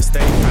a bigger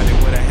state. Probably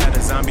would've had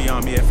a zombie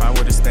on me if I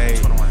would've stayed.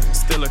 21.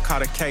 Still a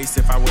caught a case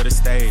if I would've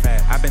stayed.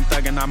 I've been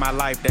thugging all my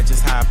life, that's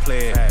just how I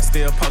played.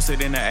 Still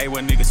posted in the A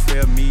where niggas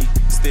feel me.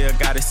 Still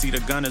gotta see the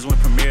gunners win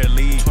Premier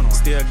League. 21.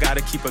 Still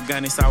gotta keep a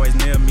gun, it's always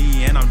near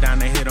me. And I'm down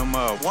to hit them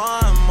up.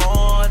 One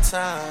more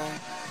time,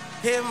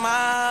 hit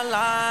my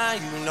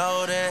line. You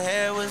know the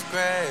hair was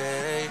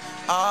gray.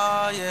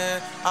 Oh yeah,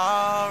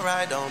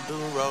 alright, don't do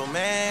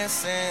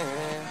romancing.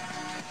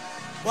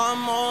 One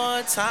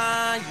more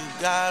time,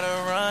 you gotta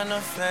run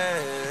the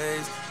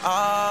face.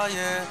 Oh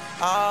yeah,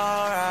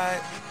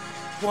 alright.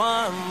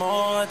 One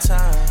more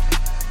time.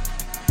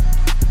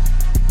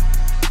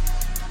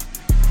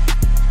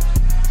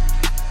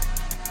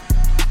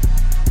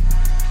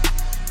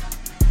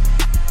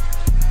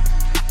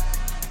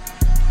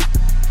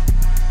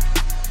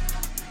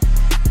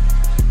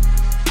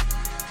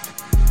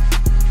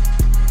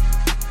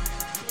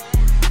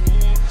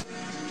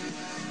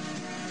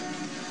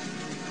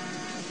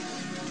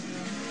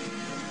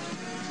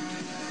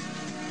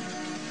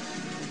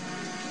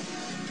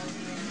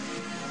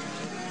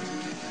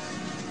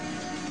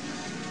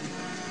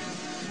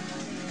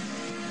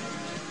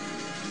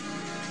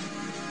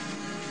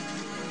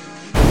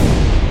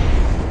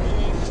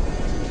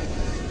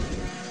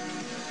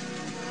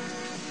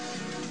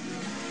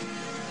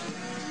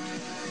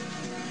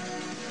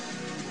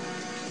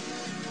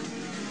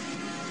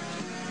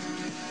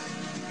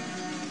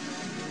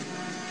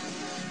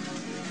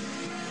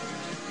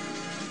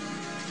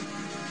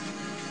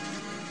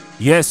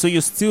 Yeah, so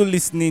you're still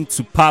listening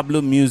to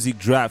Pablo Music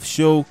Draft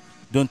Show.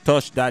 Don't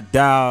touch that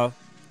dial.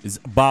 It's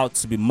about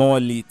to be more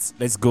lit.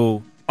 Let's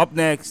go. Up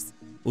next,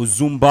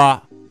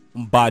 Ozumba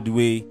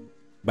Mbadwe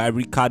by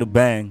Ricardo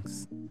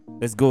Banks.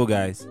 Let's go,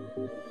 guys.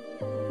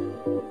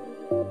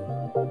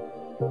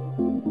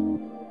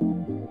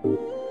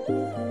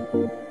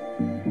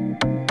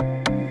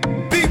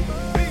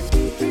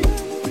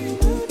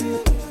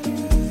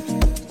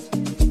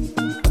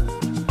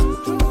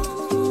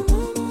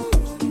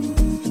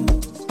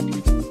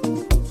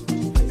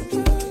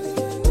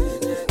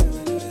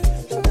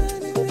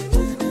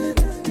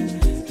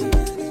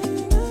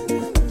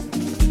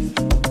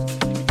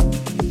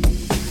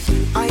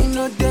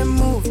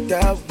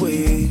 That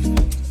way,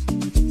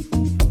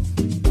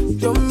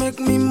 don't make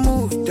me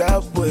move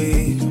that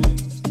way.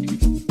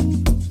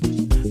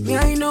 Me,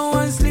 I know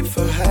one sleep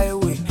for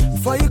highway.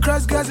 Before you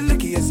cross, guys, look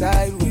at your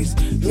sideways.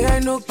 Me, I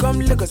know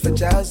come look us for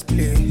child's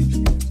play.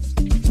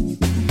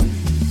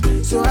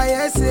 So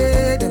I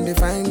say, them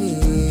define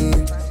me.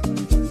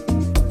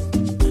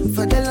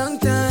 For the long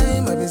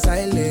time, I've been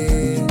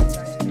silent.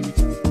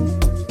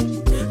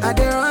 I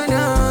did run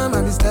I've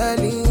been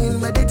styling,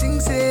 but they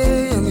think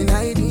say I'm in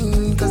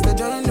hiding, cause they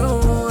don't know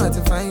how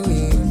to find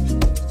me.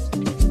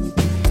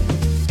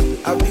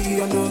 I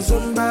be on no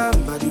Zumba,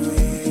 by the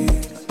way.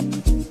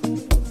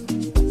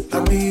 I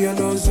be on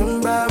no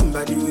Zumba,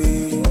 by the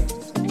way.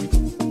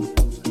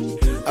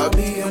 I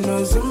be on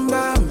no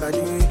Zumba, by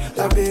the way.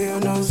 I be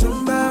on no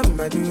Zumba,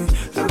 by the way.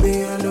 I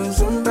be on no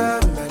Zumba,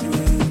 by the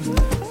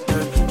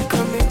way.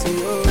 Coming to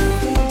you.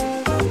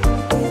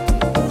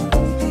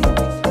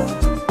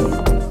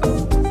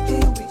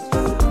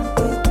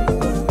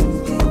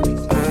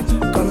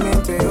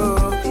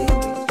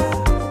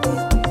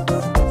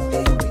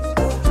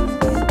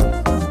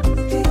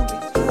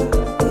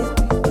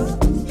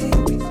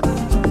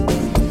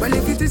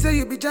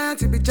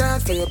 To be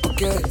giant for your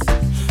pockets.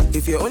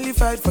 If you only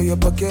fight for your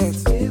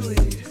pockets,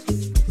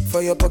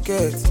 for your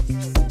pockets.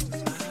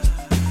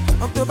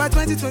 October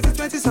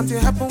 2020, something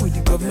happened with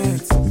the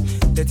government.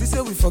 That is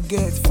say we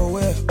forget for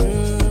where?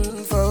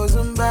 For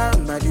Zumba,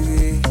 by the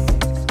way.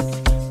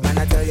 Man,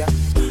 I tell ya,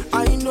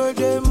 I know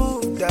they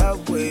move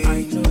that way.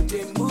 I know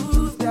they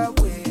move that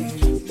way.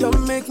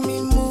 Don't make me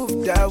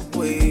move that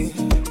way.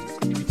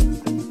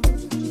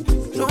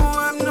 No,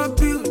 I'm not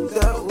built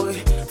that way.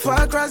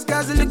 Far across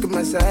Gaza, look at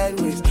my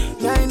sideways.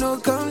 Me, I know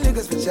come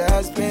niggas for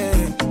child's play.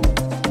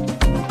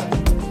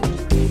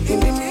 In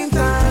the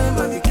meantime,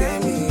 I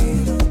became me.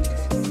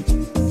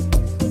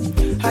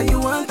 How you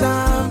want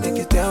time, make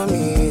you tell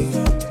me.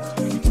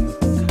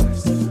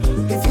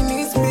 If you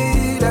need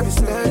speed, I be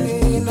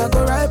sterling. I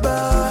go right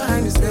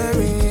behind the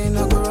steering. I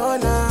go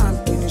run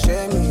up, can you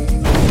share me?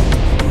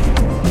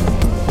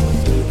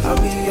 I'll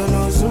be on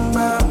no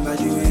Zumba, by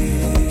the way.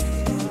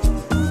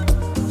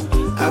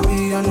 I'll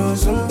be on no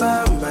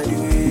Zumba, by the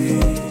way.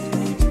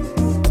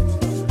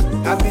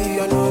 I be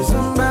on no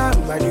Zumba,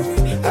 by the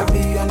way. I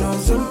be on no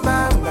Zumba.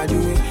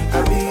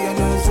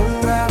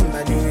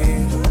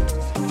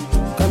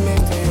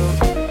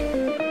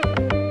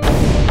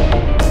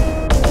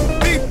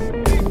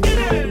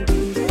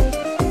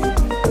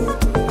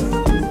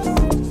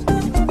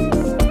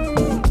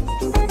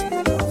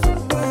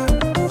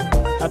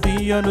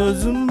 on a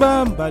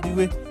Zumba by the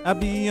way. I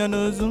be on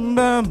a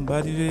Zumba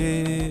by the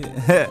way.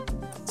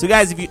 So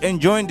guys, if you're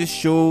enjoying the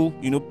show,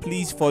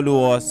 please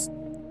follow us,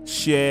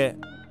 share,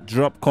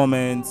 drop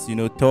comments,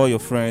 tell your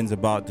friends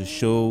about the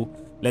show.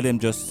 Let them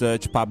just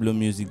search Pablo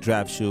Music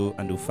Drive Show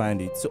and they'll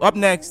find it. So up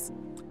next,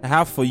 I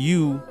have For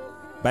You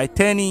by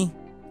Tenny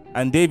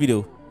and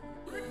Davido.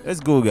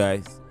 Let's go,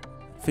 guys.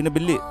 Finna be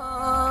lit.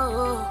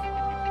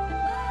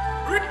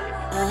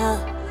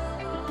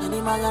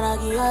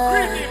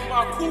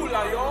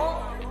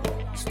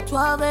 It's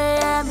 12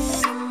 a.m.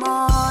 in the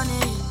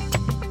morning.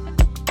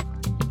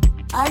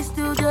 I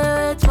still do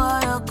it for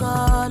your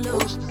call.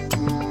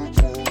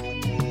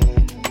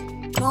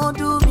 Don't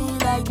do me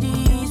like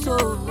this,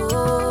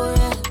 oh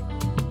yeah.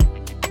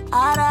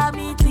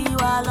 Aramiti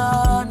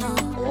walona,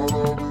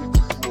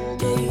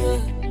 yeah.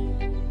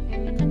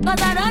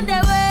 Cause I don't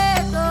dey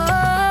wait, oh.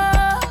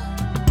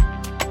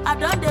 I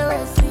don't dey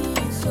wait, see,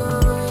 so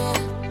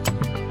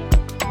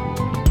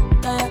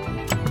yeah.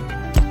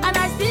 And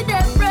I still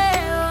dey pray,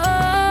 oh.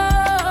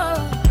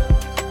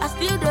 I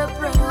still dey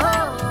pray, oh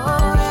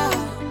yeah.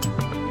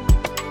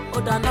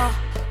 Oh, don't know,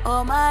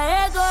 oh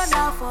my ego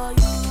now for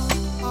you.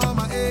 All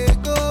my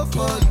ego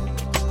for you.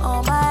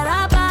 All my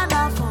rabba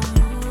now for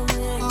you.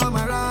 Yeah. All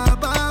my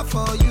rabba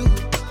for you.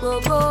 Go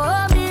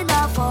me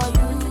now for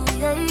you.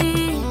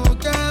 Yeah.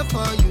 Okay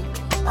for you.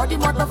 All the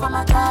motor for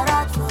my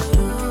garage for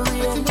you.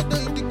 Yeah. All the motor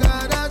in the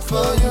garage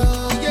for you.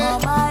 Yeah. All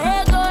my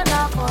ego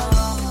now for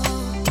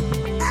you.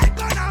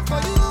 Ego now for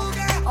you.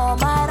 Yeah. All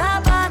my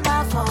rabba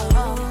now for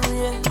you.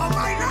 Yeah. All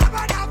my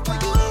rabba now for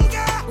you.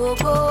 Yeah. Go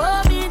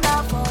me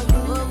now for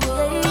you.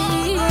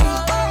 Yeah.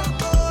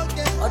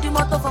 All the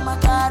motor for my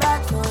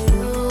garage for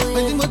you.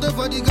 All the motor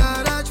for the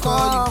garage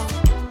for you.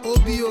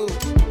 OBO,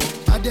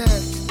 Ade.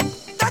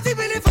 30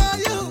 million for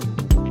you.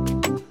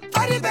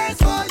 All the best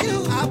for you.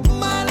 I put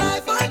my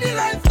life on the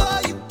line for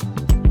you.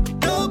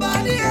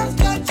 Nobody else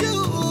got you.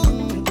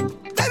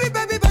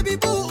 Baby,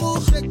 boo.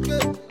 Shake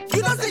it.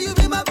 You don't say you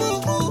be my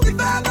boo. If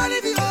I ever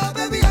leave you, oh,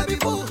 baby, I be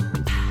fool.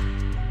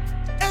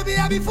 Baby,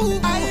 I be fool.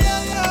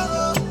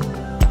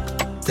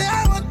 Say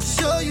I want to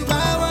show you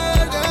my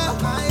world, girl.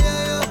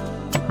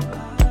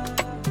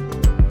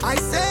 I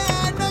say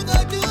I don't go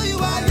do you,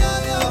 I go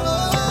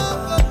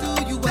do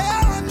you. Say I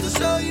want to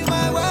show you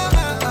my world.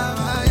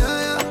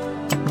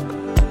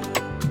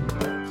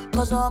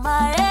 Cause all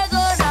my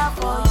ego now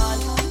for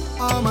you.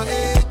 All my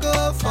ego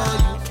for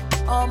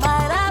you. All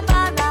my rabba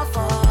now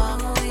for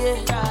you.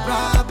 Yeah.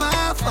 Rabba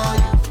for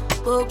you.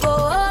 Go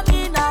me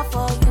now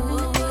for you.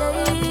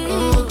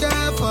 Yeah.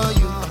 Okay for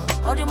you.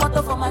 All the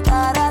motor for my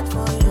garage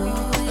for you.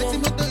 Yeah. All the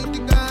motor in the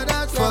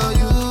garage for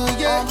you.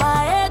 Yeah. All my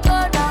ego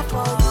now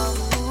for you.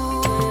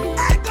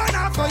 Ego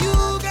now for you,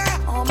 girl.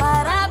 All my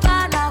rabba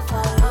now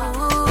for you.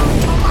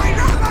 All my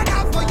rabba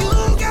now for you,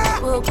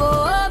 girl. Go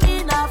me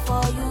now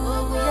for you.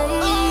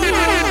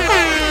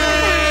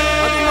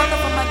 All the motor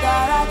for my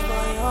garage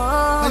for you.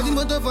 All the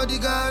motor for the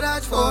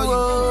garage for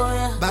you.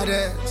 Yeah.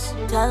 Badass.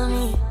 Tell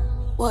me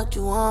what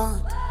you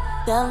want.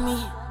 Tell me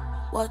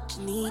what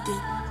you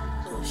needed.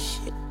 Oh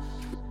shit.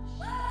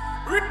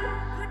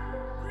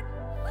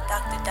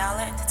 Dr.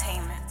 Dollar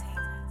Entertainment.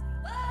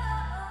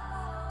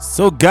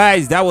 So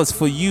guys, that was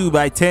For You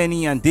by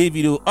Tenny and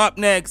Davido. Up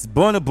next,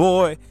 Burna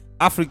Boy,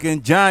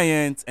 African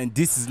Giant, and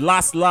this is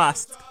Last.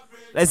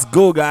 Let's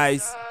go,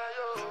 guys.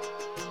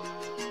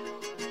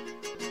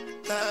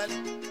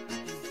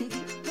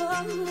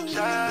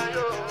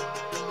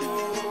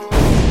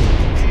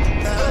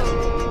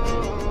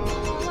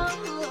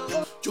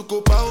 You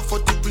go bow for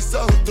the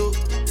result, though.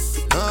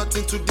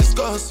 Nothing to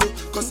discuss, oh.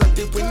 Cause I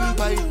did win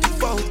by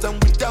default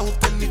and without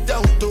any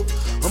doubt, oh.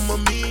 I'm a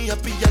me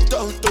happy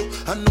adult, oh.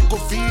 I no go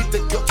feed the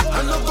girl,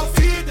 I no go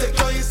feed the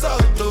girl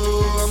insult,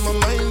 oh. I'm a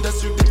mind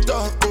that's you the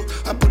talk, oh.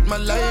 I put my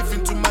life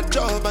into my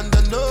job and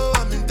I know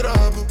I'm in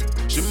trouble.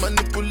 She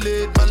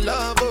manipulate my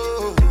love,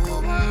 oh.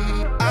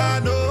 I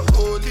know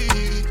holy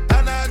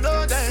and I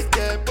know that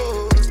get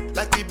both.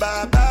 Like the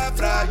Baba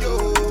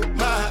Frayo,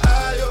 my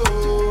ayo,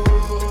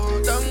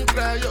 don't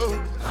cry, yo.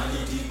 I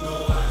need people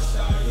and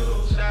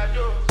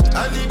shadow. I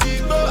need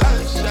people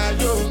and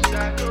shadow.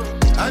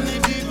 I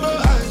need people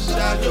and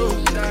shadow.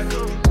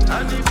 Shadow.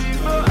 I need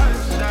people and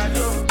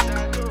shadow.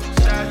 I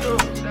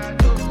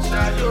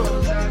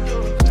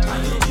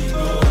need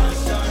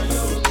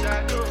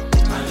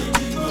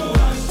people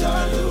and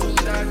shadow.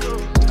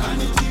 I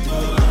need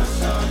people and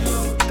shadow.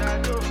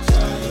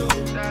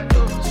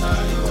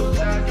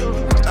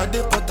 I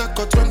dey put a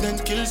cut when them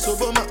kill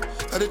Soboma.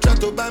 I dey try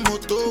to buy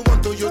moto,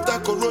 want Toyota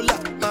Corolla.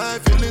 My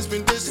feelings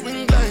been they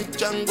swing like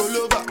Django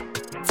Lover.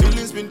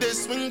 Feelings been they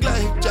swing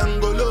like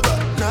Django Lover.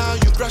 Now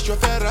you crash your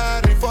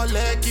Ferrari for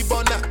Lucky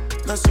Bona.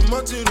 Now so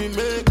much you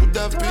remake could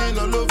have been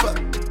all over.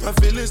 My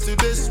feelings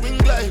today swing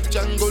like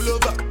Django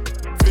Lover.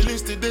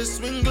 Feelings today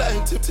swing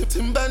like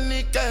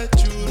Timbani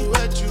at you.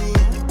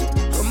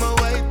 I'm a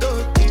white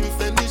dog in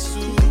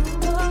Fenisu.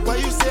 Why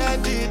you say I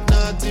did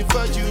nothing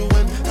for you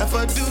when if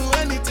I do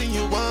anything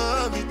you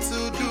want me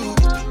to do?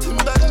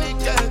 Timbani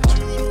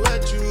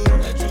at you.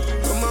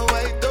 I'm a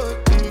white dog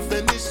in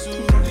Fenisu.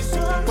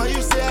 Why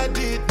you say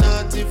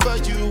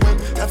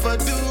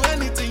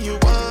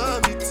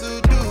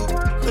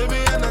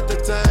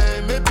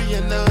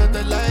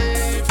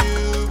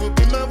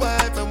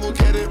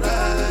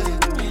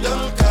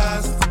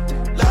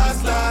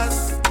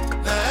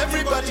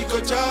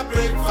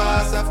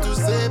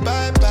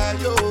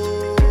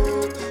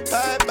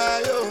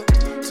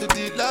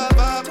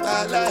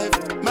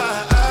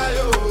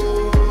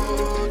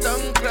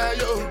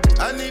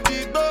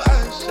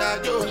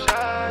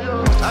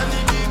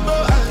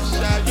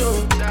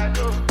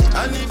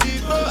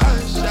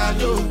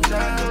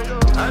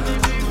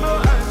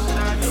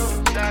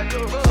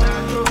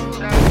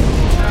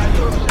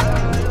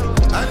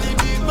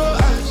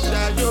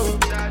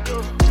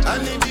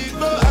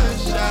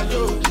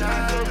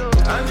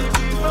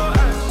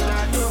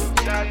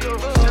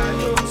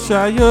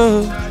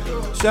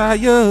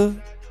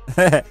Shayo.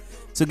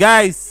 So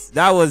guys,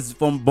 that was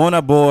from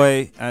Burna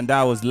Boy and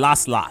that was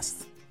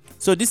Last.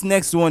 So this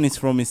next one is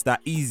from Mr.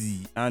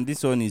 Easy and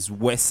this one is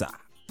Wessa.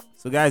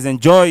 So guys,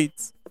 enjoy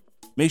it.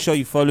 Make sure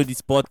you follow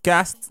this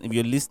podcast. If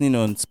you're listening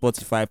on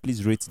Spotify,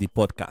 please rate the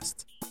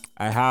podcast.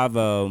 I have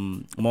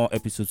more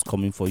episodes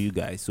coming for you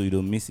guys so you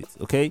don't miss it,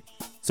 okay?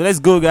 So let's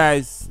go,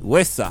 guys.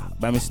 Wessa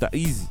by Mr.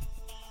 Easy.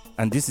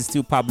 And this is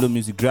still Pablo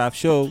Music Drive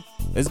Show.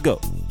 Let's go.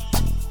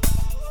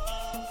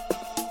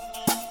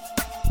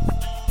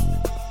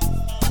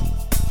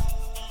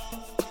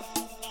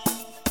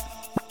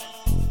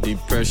 The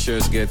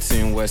pressure's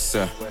getting worse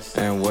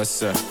and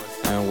worse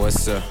and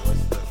worse.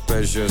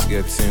 Pressure's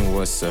getting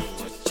worse.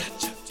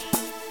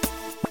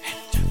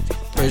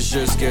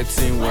 Pressure's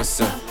getting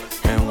worse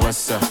and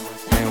worse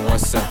and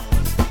worse.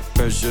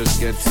 Pressure's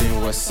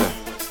getting worse.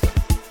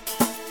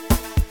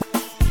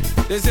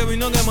 They say we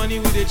don't get money,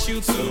 we dey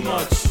chill too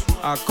much.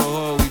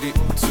 Alcohol, we dey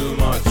too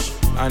much.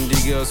 And the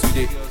girls,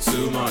 we dey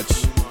too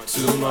much.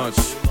 Too much,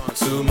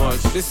 too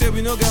much. They say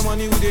we don't get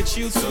money, we dey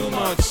chill too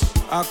much.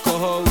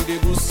 Alcohol, we dey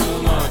boost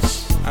too much.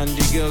 And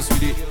the girls, we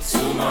dey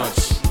too much.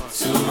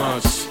 Too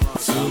much,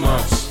 too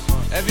much.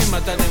 Every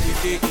matter that we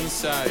dey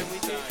inside.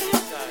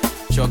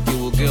 Chucky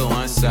will get on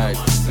one side.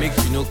 Make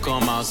you no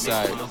come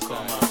outside.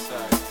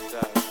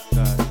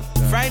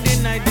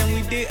 Friday night, then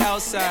we dey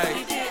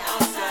outside.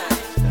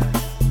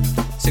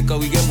 Say cause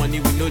we get money,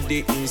 we no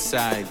dey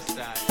inside.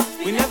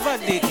 We never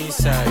dey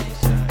inside.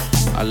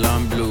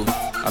 Alarm blow,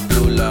 I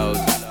blow loud,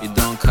 it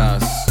don't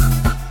cast.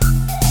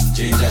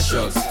 Ginger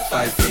shots,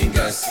 5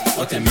 fingers,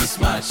 what a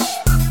mismatch.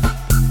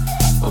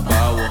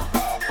 Obawa,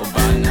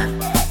 Obana,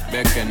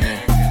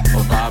 Bekene,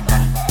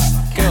 Obaba,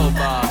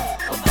 Keoba,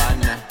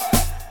 Obana.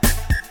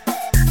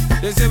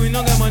 They say we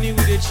don't get money,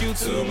 we dey chill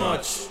too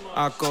much.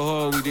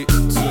 Alcohol, we dey too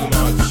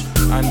much.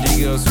 And the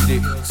girls, we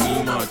dey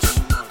too much.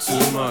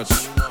 Too much,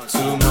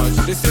 too much.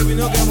 They say we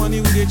don't get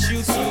money, we dey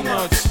chill too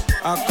much.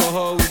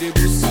 Alcohol, we dey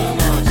boost too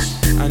much.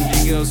 And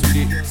the girls, we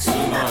dey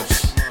too much.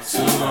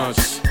 Too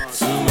much,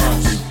 too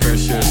much. The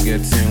pressure's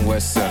getting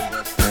worse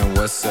and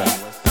worse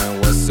and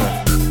worse.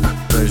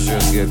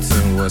 Pressure's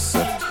getting worse.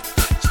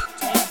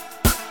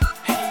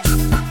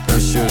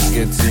 Pressure's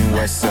getting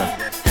worse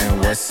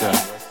and worse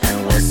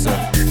and worse.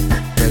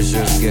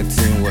 Pressure's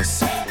getting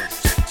worse.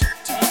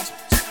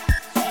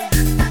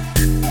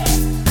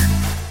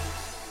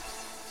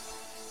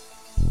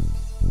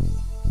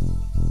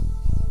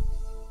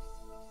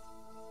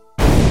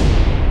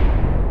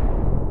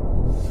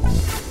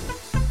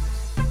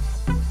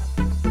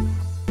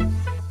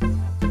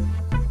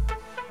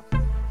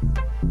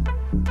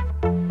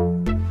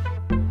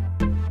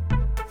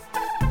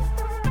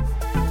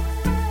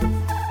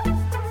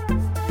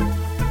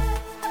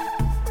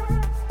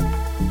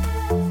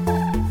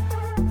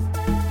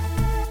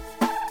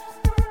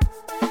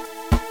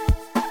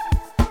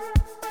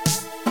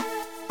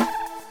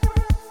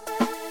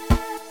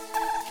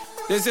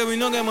 They say we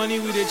don't get money,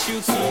 we dey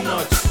chill too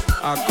much.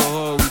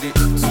 Alcohol, we dey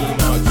too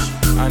much.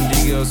 And the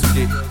girls,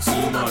 we dey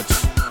too much.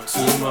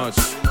 Too much,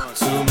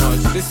 too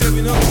much. They say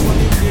we don't get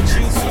money, we dey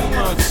chill too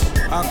much.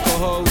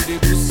 Alcohol, we dey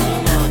boost too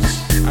much.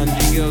 And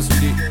the girls, we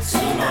dey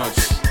too much.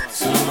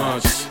 Too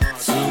much,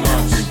 too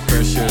much. The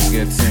pressure's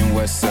getting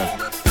worse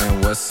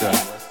and worse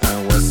and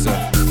worse.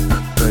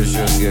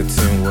 Pressure's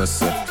getting worse.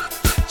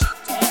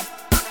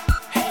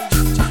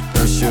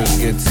 Pressure's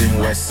getting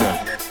worse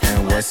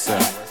and worse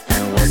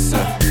and worse.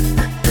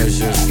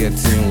 Pressure's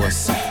getting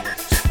worse.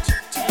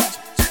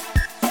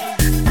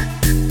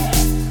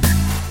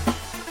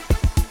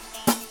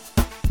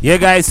 Yeah,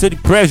 guys, so the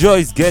pressure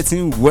is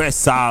getting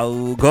worse.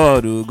 Oh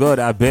God,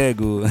 I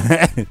beg. Oh.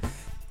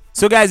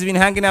 So, guys, you've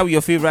been hanging out with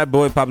your favorite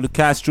boy, Pablo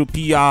Castro,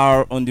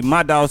 PR, on the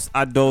Madhouse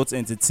Adult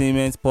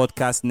Entertainment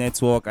Podcast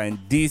Network. And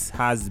this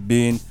has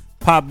been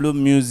Pablo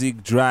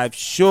Music Drive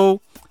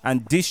Show.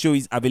 And this show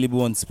is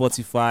available on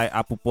Spotify,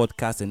 Apple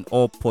Podcasts, and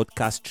all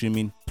podcast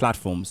streaming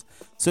platforms.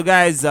 So,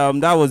 guys,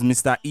 that was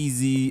Mr.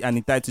 Easy, and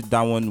he titled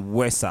that one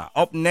Wessa.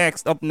 Up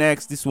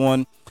next, this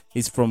one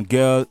is from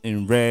Girl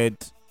in Red.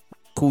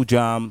 Cool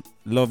jam,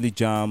 lovely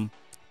jam.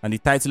 And the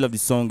title of the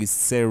song is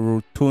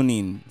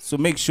Serotonin. So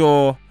make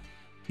sure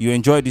you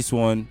enjoy this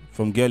one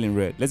from Girl in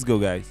Red. Let's go,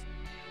 guys.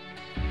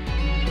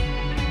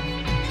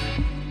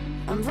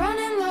 I'm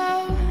running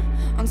low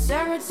on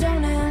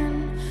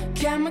serotonin.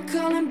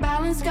 Chemical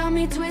imbalance got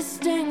me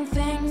twisting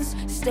things.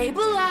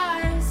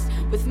 Stabilized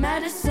with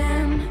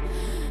medicine.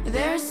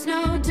 There's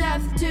no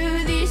depth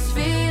to these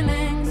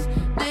feelings.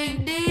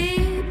 Dig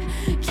deep,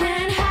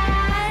 can't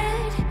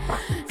hide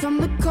from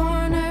the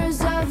corners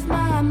of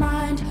my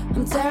mind.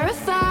 I'm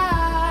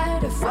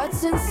terrified of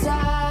what's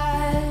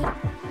inside.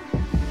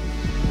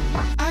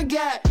 I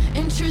get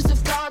intrusive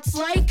thoughts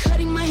like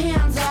cutting my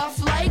hands off,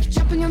 like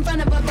jumping in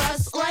front of a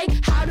bus, like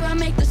how do I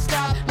make the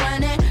stop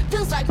when it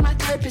feels like my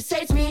therapist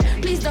hates me?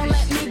 Please don't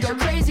let me go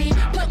crazy,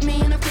 put me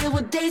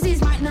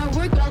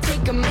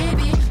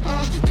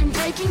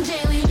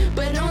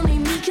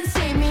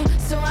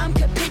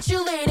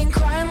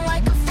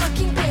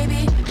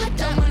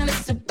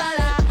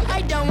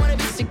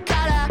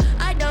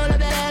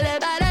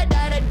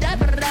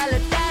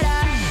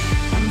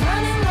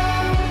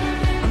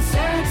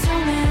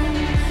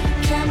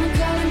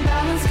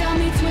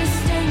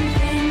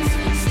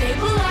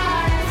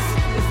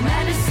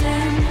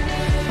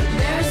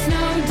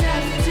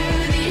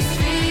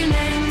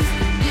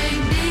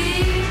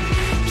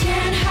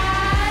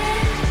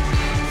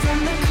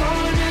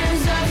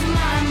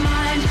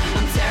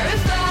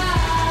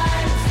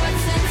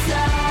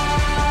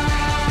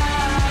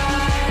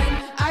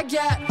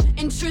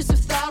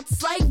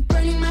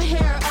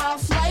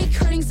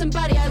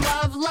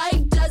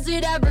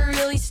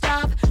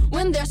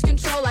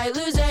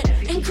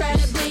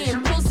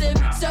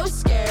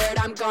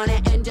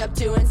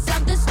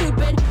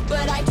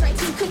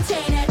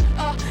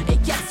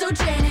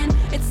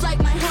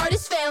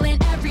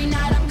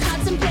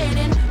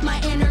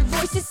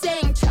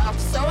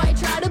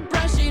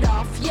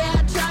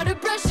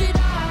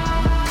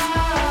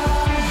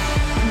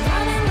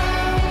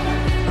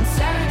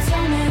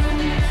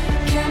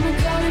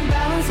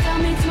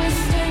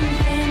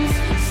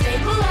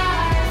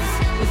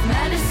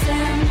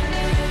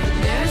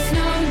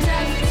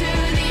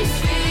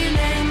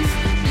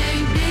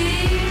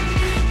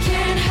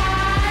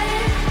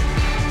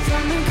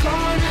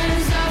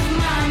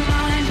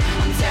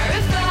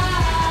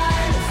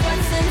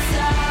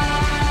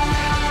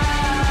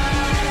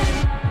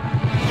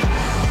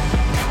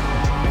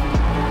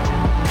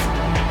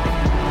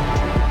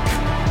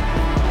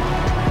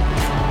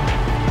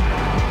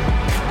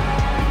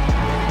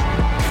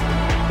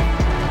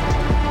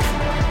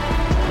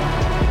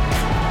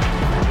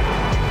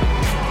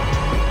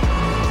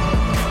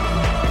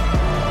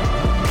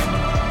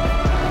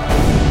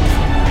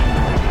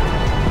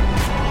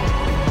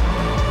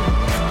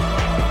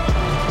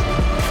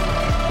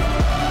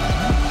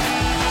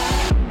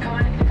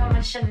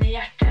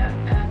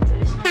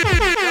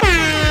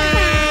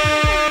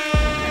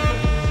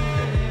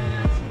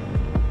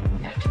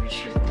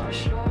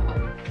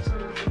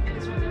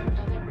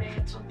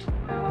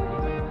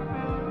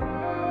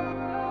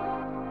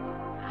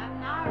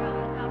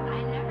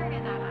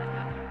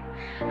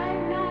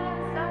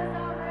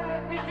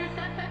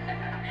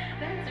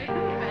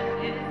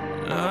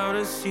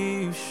wanna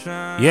see you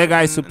shine. Yeah,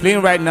 guys, so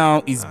playing right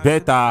now is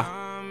Better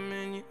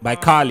by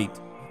Khalid.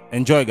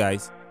 Enjoy,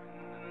 guys.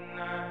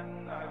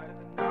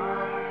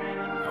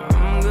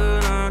 I'm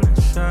good on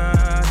the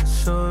side,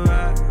 it's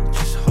alright.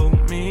 Just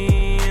hold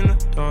me in the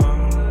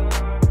dark.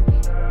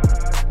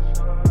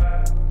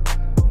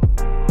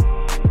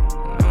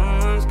 No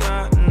one's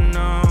got to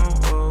know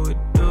what we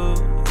do.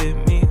 Hit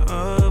me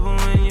up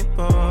when you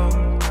ball.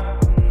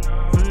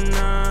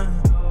 Nah.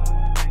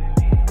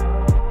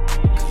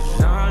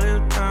 'Cause I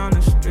live down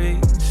the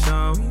street,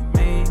 so we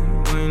meet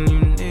when you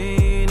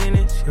need and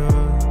it's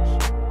yours.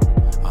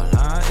 All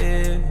I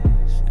is,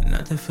 and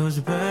nothing feels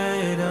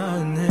better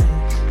than this.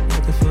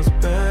 Nothing feels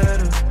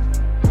better.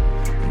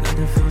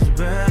 Nothing feels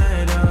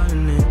better than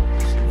this.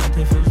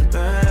 Nothing feels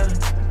better.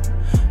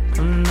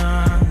 I'm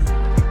not.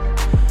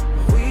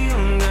 We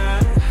don't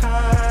got it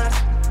high.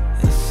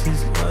 This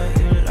is what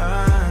you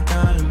like,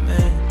 I'll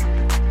admit.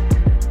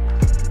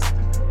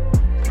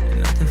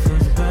 Nothing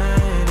feels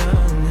better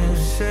than this.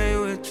 Say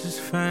we're just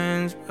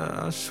friends, but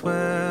I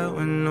swear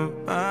when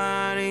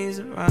nobody's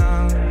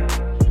around.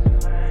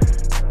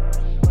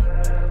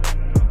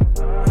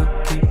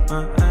 Keep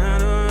my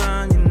hand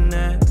around your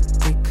neck,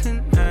 we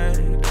connect.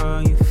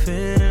 Are you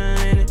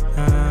feeling it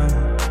now?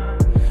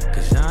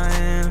 'Cause I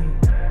am.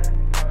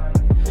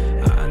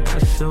 I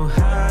got so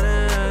high the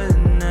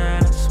other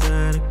night, I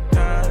swear to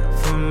God,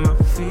 from my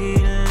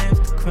feet and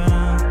left the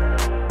ground.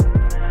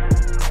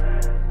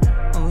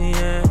 Oh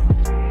yeah,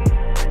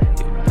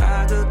 you're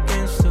back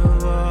against the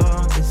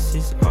wall. This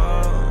is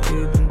all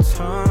you've been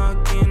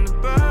talking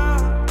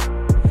about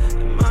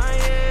in my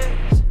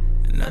ears.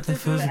 And nothing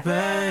feels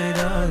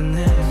better than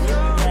this.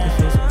 Nothing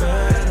feels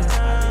better.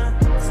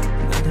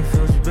 Nothing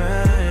feels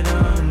better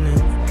than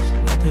this.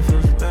 Nothing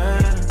feels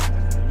better.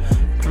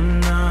 I'm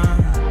not.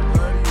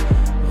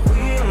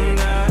 We don't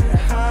got it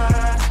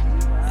high.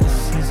 This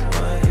is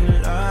what you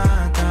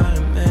like, I'll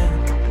admit.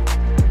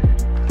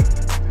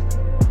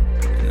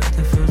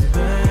 Nothing feels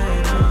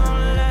better.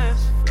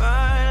 Left,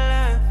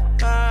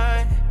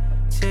 right.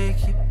 Take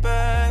you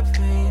back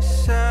from your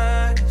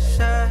side to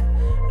side.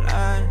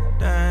 Like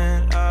that,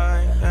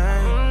 like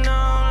that.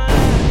 No,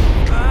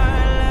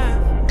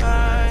 left,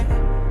 right.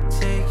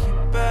 Take you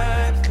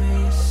back from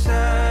your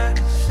side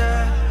to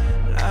side.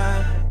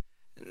 Like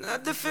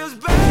nothing feels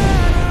better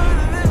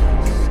than this.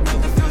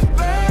 Nothing feels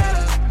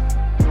better.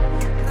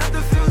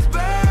 Nothing feels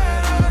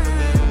better than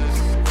this.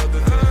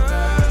 Nothing feels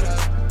better.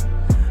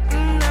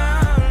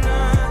 Nah.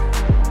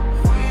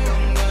 We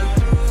don't got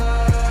to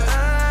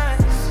lie.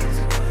 This is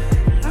what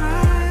you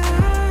like.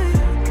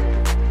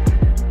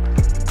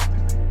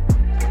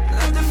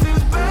 Nothing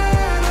feels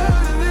better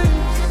than this.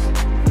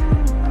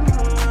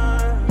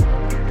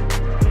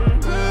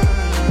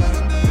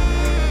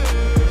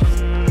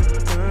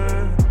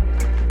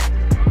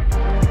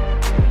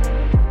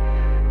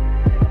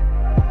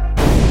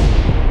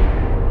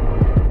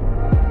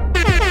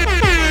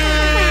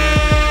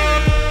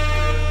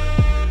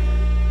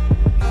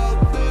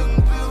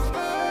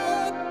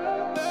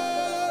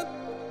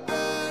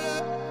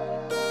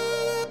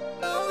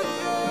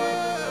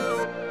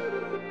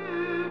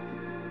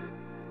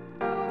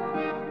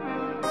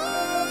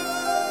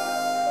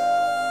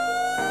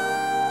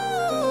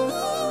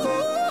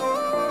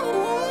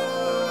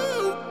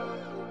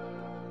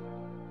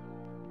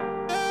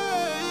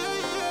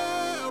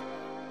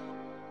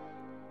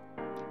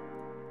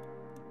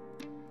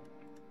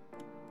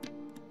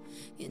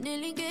 You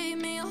nearly gave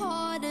me a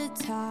heart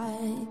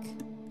attack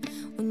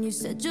when you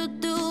said you're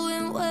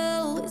doing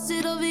well. Is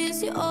it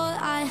obvious you're all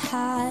I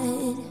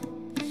had?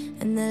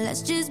 And the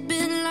last just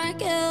been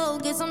like hell.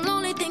 Guess I'm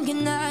lonely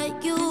thinking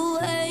that you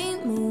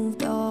ain't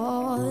moved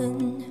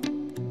on.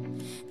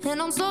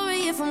 And I'm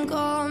sorry if I'm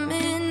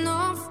coming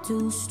off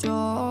too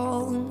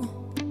strong.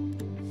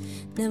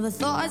 Never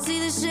thought I'd see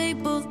the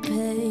shape of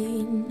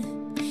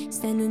pain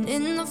standing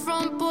in the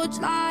front porch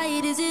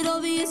light. Is it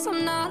obvious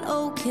I'm not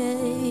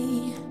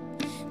okay?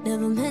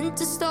 Never meant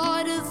to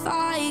start a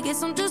fight.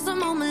 Guess I'm just a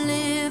moment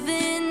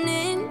living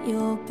in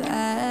your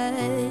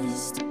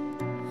past.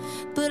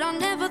 But I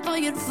never thought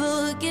you'd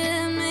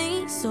forgive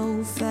me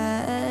so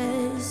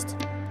fast.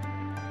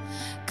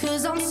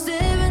 'Cause I'm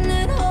staring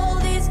at all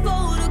these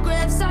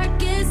photographs. I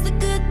guess the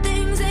good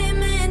things ain't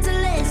meant to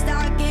last.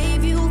 I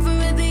gave you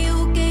forever, you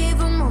gave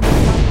a moment.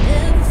 I've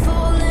never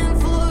fallen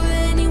for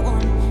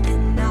anyone.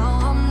 And now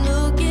I'm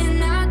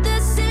looking at the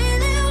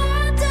ceiling,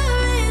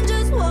 wondering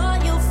just what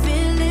you're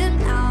feeling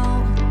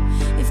now.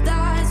 If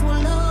that's what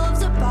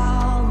love's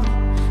about,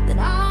 then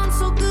I'm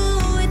so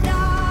good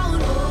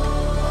without.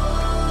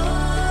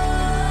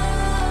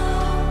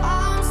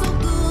 I'm so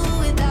good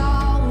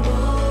without.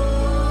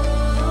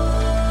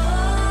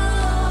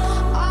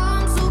 I'm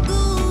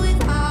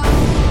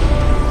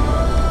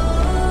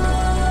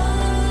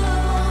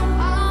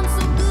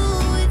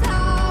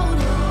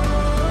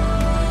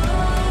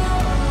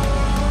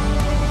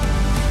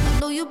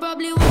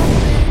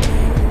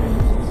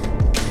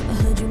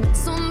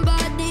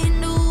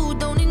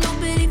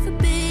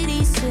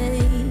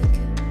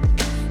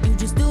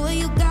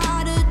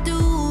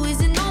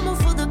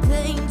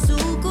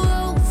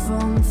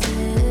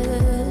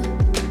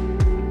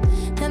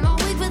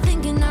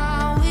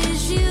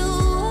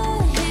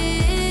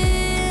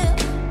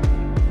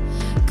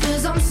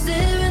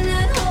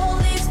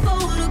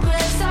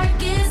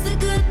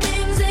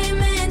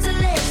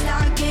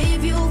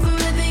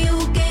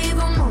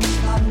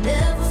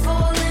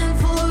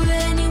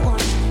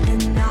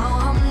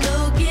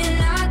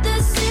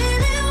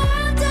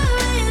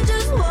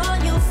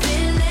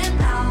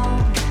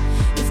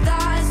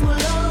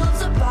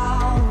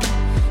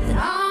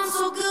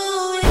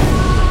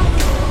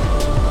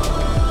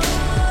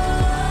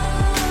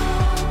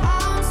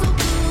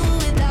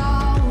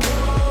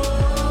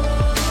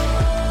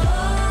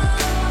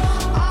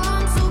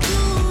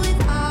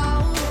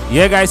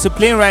Yeah, guys, so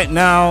playing right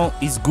now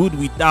is Good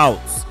Without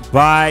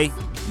by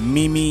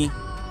Mimi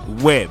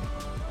Webb.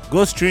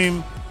 Go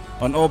stream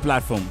on all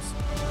platforms.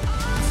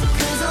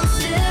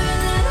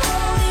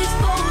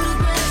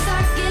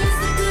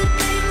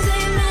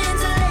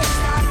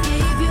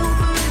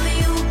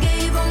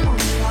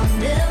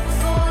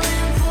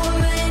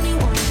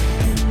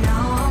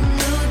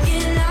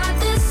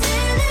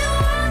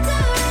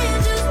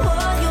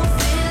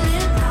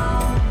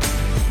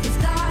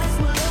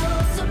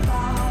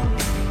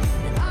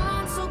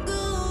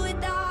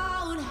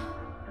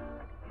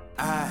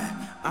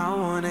 I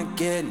wanna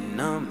get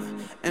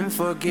numb and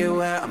forget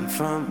where I'm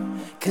from.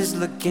 Cause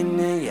looking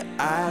in your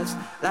eyes,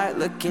 like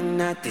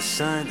looking at the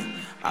sun.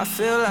 I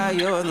feel like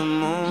you're the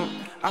moon,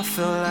 I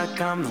feel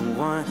like I'm the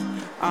one.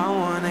 I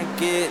wanna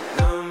get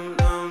numb,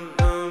 numb,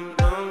 numb,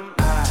 numb.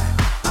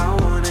 I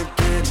wanna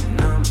get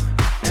numb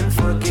and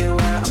forget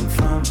where I'm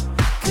from.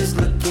 Cause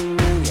looking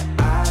in your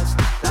eyes,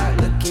 like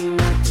looking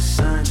at the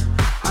sun.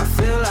 I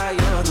feel like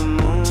you're the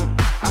moon,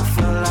 I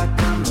feel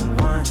like I'm the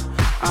one.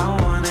 I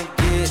wanna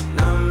get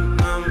numb,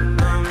 numb,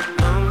 numb,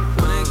 numb.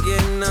 Wanna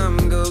get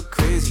numb, go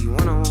crazy,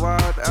 wanna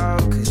wild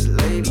out. Cause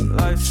lady,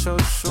 life's so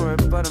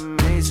short but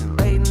amazing.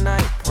 Late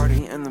night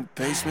party in the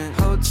basement,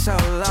 hotel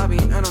lobby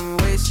and I'm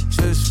wasted.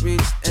 Just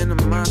reached into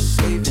my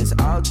savings,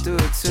 I'll do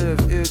it too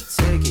if you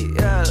take it.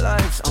 Yeah,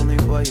 life's only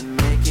what you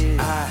make it.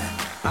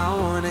 I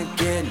wanna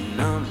get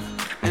numb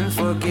and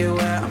forget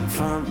where I'm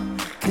from.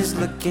 Cause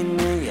looking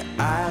in your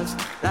eyes,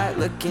 like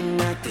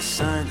looking at the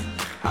sun.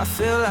 I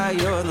feel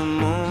like you're the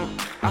moon,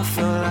 I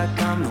feel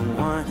like I'm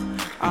the one.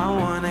 I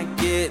wanna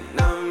get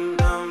numb,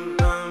 numb,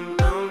 numb,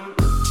 numb.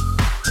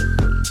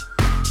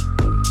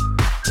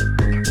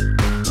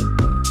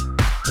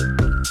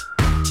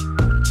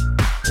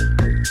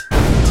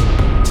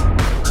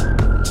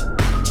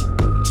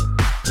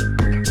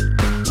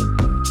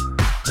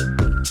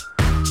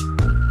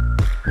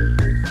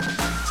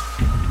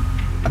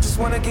 I just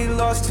wanna get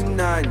lost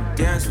tonight and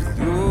dance with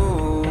you.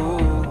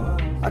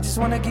 I just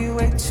wanna get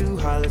way too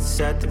high, let's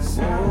set the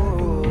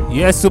mood.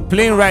 Yeah, so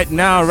playing right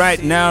now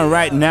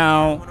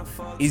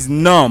is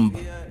Numb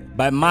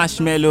by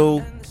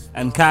Marshmello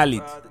and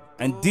Khalid.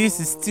 And this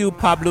is still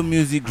Pablo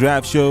Music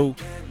Drive Show.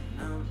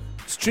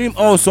 Stream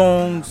all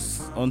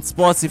songs on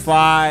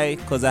Spotify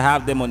because I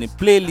have them on a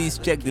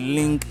playlist. Check the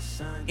link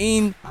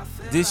in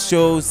this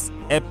show's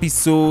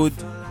episode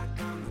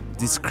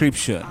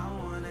description.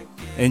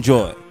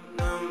 Enjoy.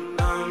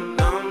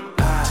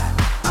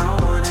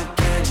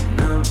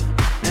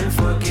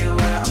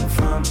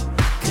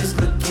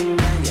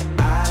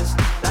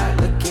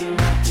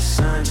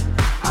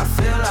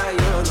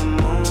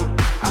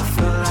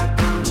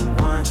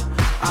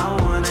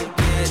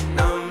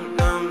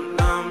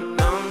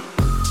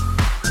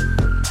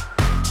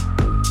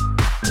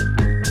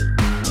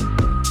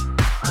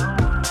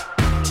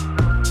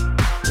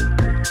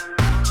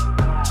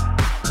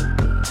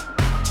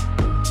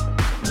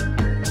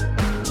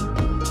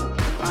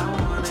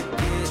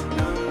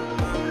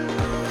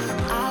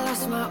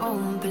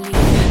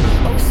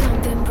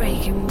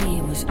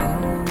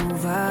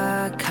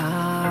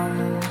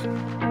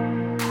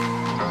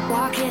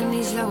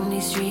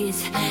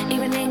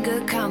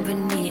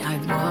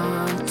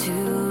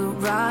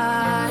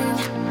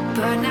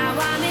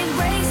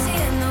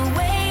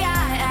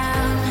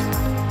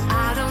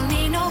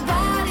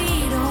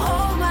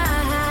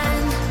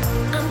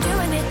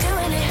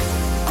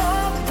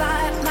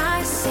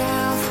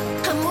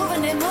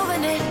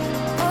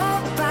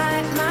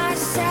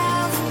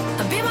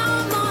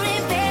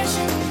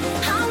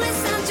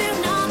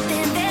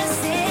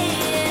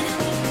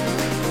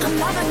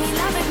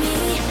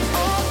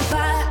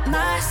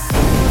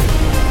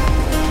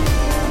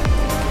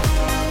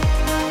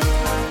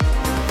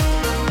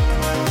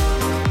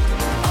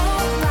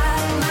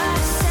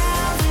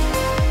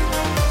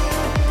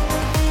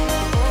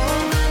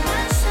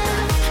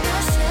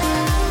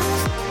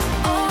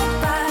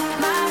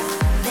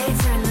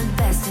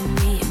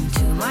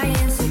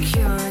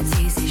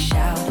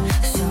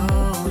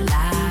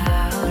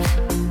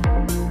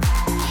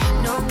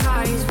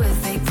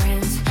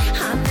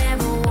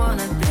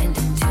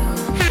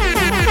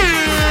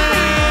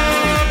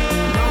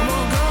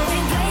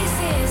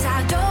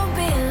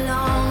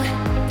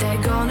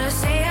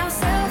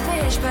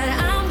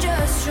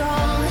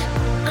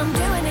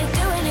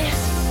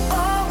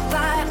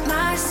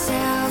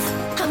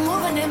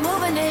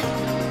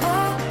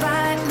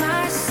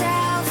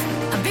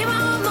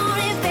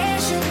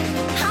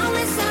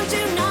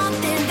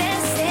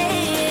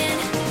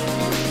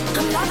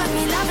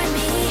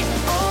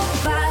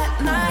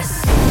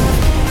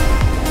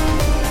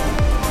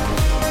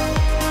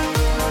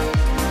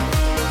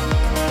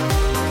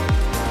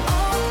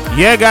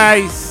 Yeah,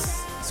 guys,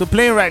 so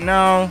playing right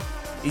now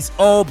is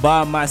All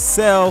By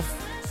Myself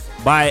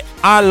by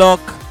Alok,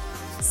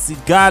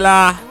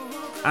 Sigala,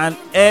 and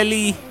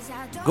Ellie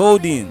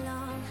Golding.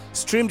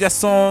 Stream their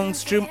songs,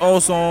 stream all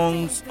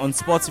songs on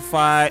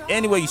Spotify.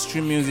 Anywhere you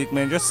stream music,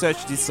 man, just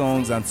search these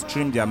songs and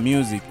stream their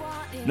music.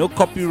 No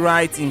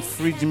copyright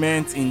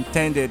infringement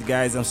intended,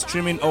 guys. I'm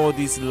streaming all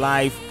this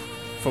live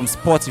from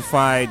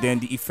Spotify, then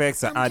the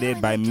effects are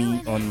added by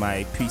me on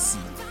my PC.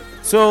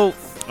 So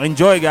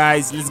enjoy,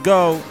 guys. Let's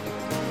go.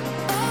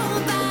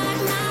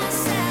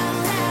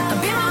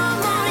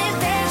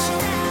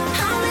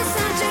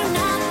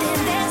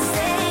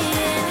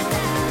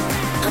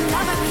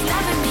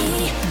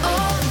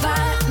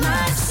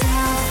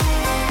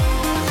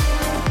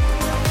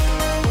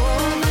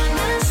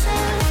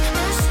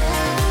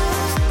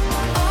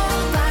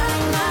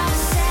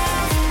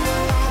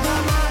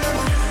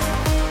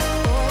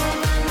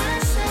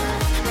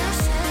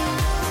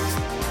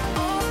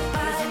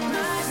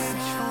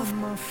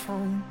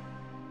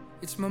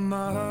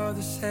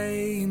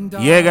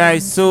 Yeah,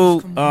 guys,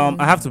 so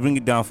I have to bring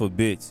it down for a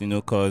bit,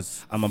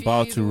 because I'm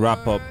about to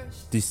wrap up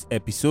this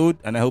episode,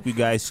 and I hope you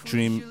guys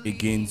stream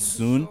again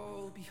soon.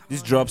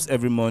 This drops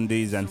every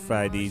Mondays and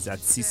Fridays at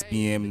 6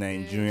 p.m.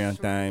 Nigerian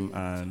time,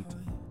 and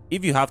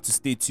if you have to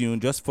stay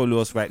tuned, just follow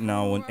us right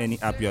now on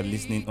any app you're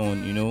listening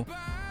on,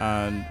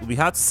 and we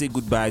have to say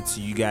goodbye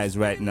to you guys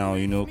right now,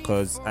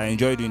 because I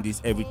enjoy doing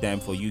this every time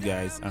for you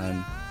guys,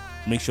 and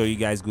make sure you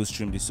guys go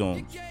stream the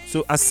song.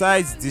 So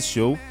aside this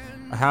show,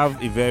 I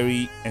have a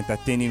very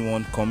entertaining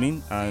one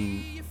coming,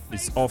 and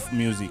it's off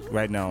music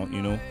right now,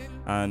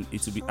 and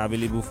it will be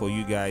available for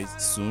you guys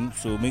soon.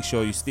 So make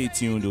sure you stay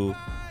tuned, though.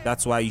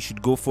 That's why you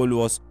should go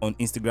follow us on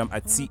Instagram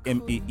at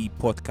TMAE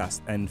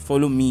Podcast, and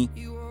follow me,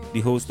 the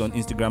host, on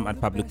Instagram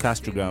at Pablo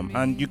Castrogram.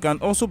 And you can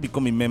also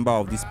become a member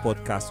of this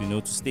podcast,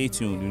 to stay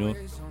tuned,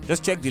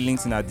 Just check the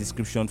links in our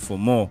description for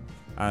more,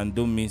 and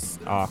don't miss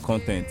our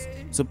content.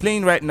 So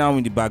playing right now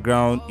in the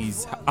background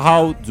is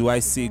How Do I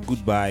Say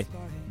Goodbye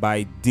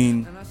by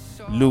Dean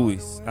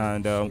Lewis,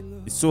 and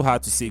it's so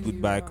hard to say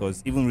goodbye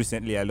because even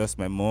recently I lost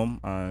my mom,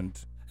 and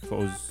it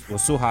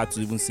was so hard to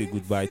even say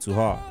goodbye to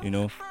her.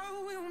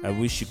 I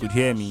wish she could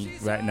hear me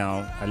right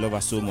now. I love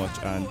her so much,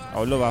 and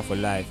I'll love her for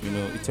life,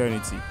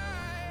 eternity,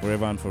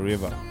 forever and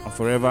forever and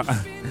forever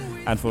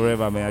and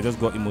forever, man. I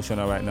just got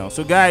emotional right now.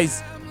 So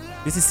guys,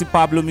 this is the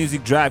Pablo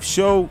Music Drive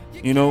Show.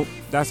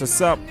 That's what's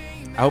up.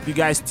 I hope you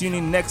guys tune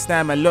in next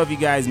time. I love you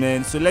guys,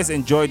 man. So let's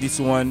enjoy this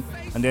one,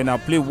 and then I'll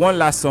play one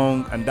last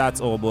song, and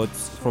that's all. But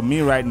from me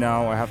right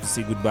now, I have to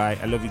say goodbye.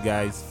 I love you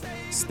guys.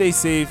 Stay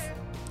safe.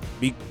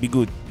 Be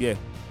good. Yeah,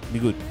 be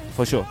good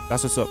for sure.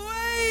 That's what's up.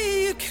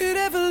 You could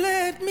ever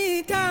let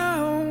me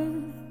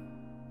down.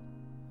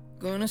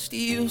 Gonna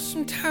steal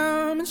some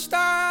time and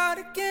start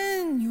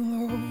again.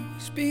 You'll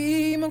always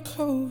be my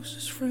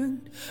closest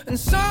friend, and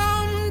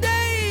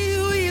someday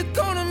we're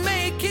gonna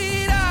make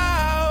it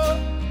out.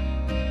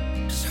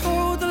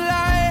 Hold the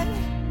light,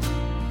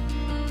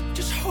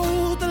 just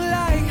hold the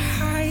light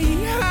high,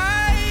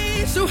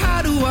 high. So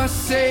how do I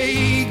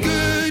say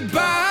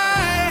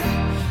goodbye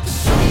to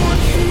someone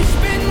who's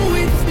been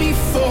with me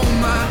for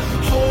my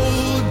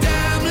whole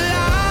damn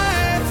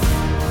life?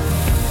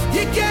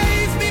 You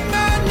gave me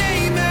my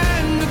name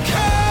and the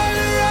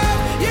color of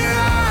your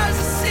eyes. I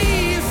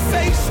see your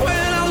face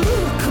when I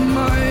look at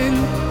mine.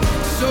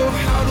 So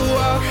how do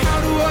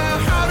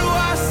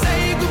I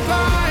say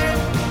goodbye?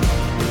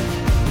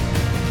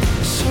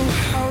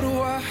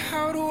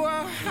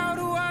 How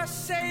do I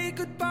say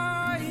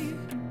goodbye?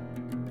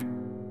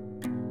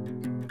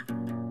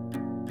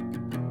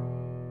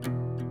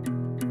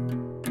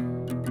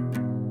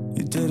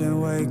 You didn't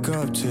wake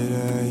up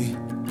today.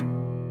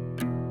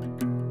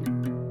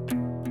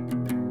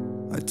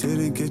 I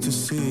didn't get to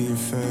see your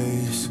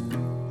face.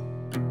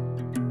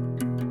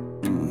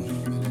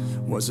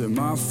 Was it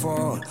my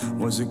fault?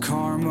 Was it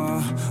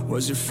karma?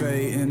 Was your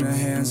fate in the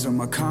hands of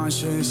my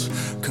conscience?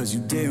 'Cause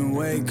you didn't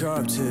wake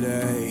up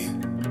today.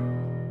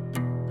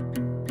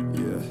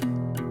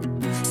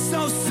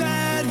 So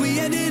sad we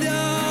ended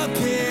up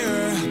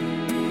here.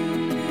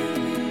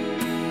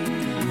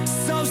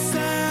 So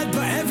sad,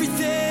 but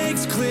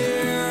everything's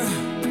clear.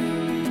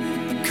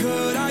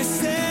 Could I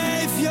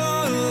save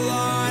your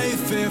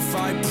life if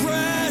I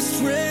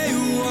pressed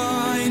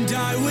rewind?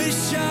 I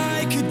wish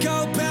I could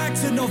go back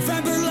to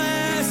November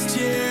last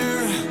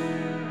year.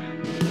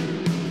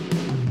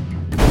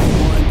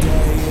 One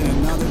day in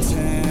another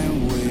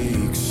 10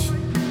 weeks.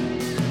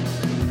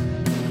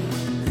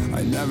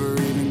 I never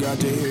even got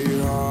to hear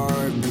your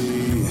heartbeat.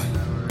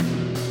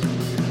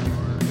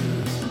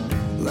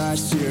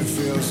 Last year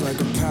feels like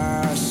a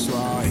past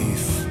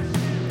life.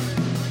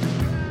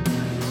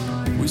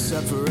 We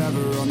said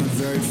forever on the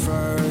very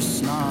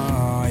first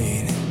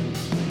night.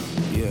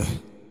 Yeah.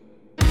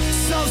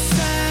 So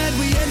sad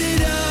we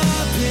ended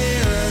up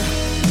here.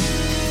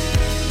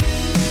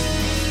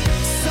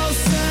 So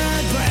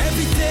sad, but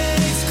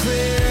everything's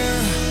clear.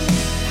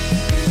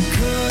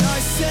 Could I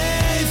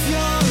save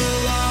your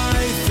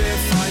life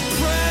if I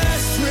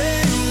pressed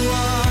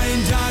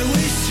rewind? I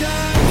wish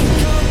I could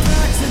go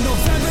back to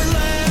November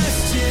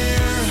last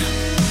year.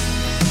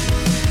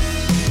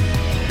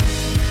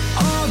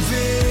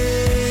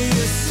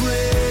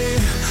 Obviously,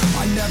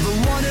 I never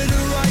wanted to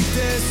write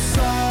this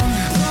song.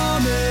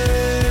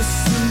 Promise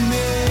to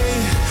me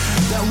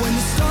that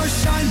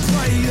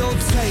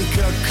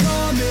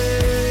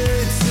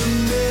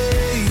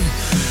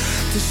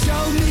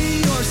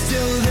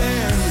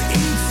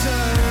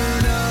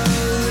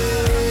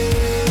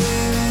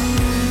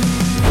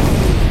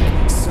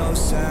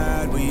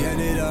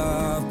it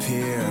up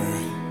here.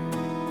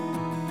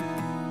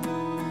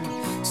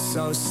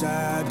 So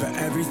sad, but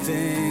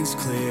everything's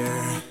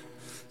clear.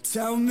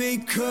 Tell me,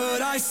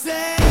 could I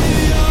save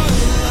you?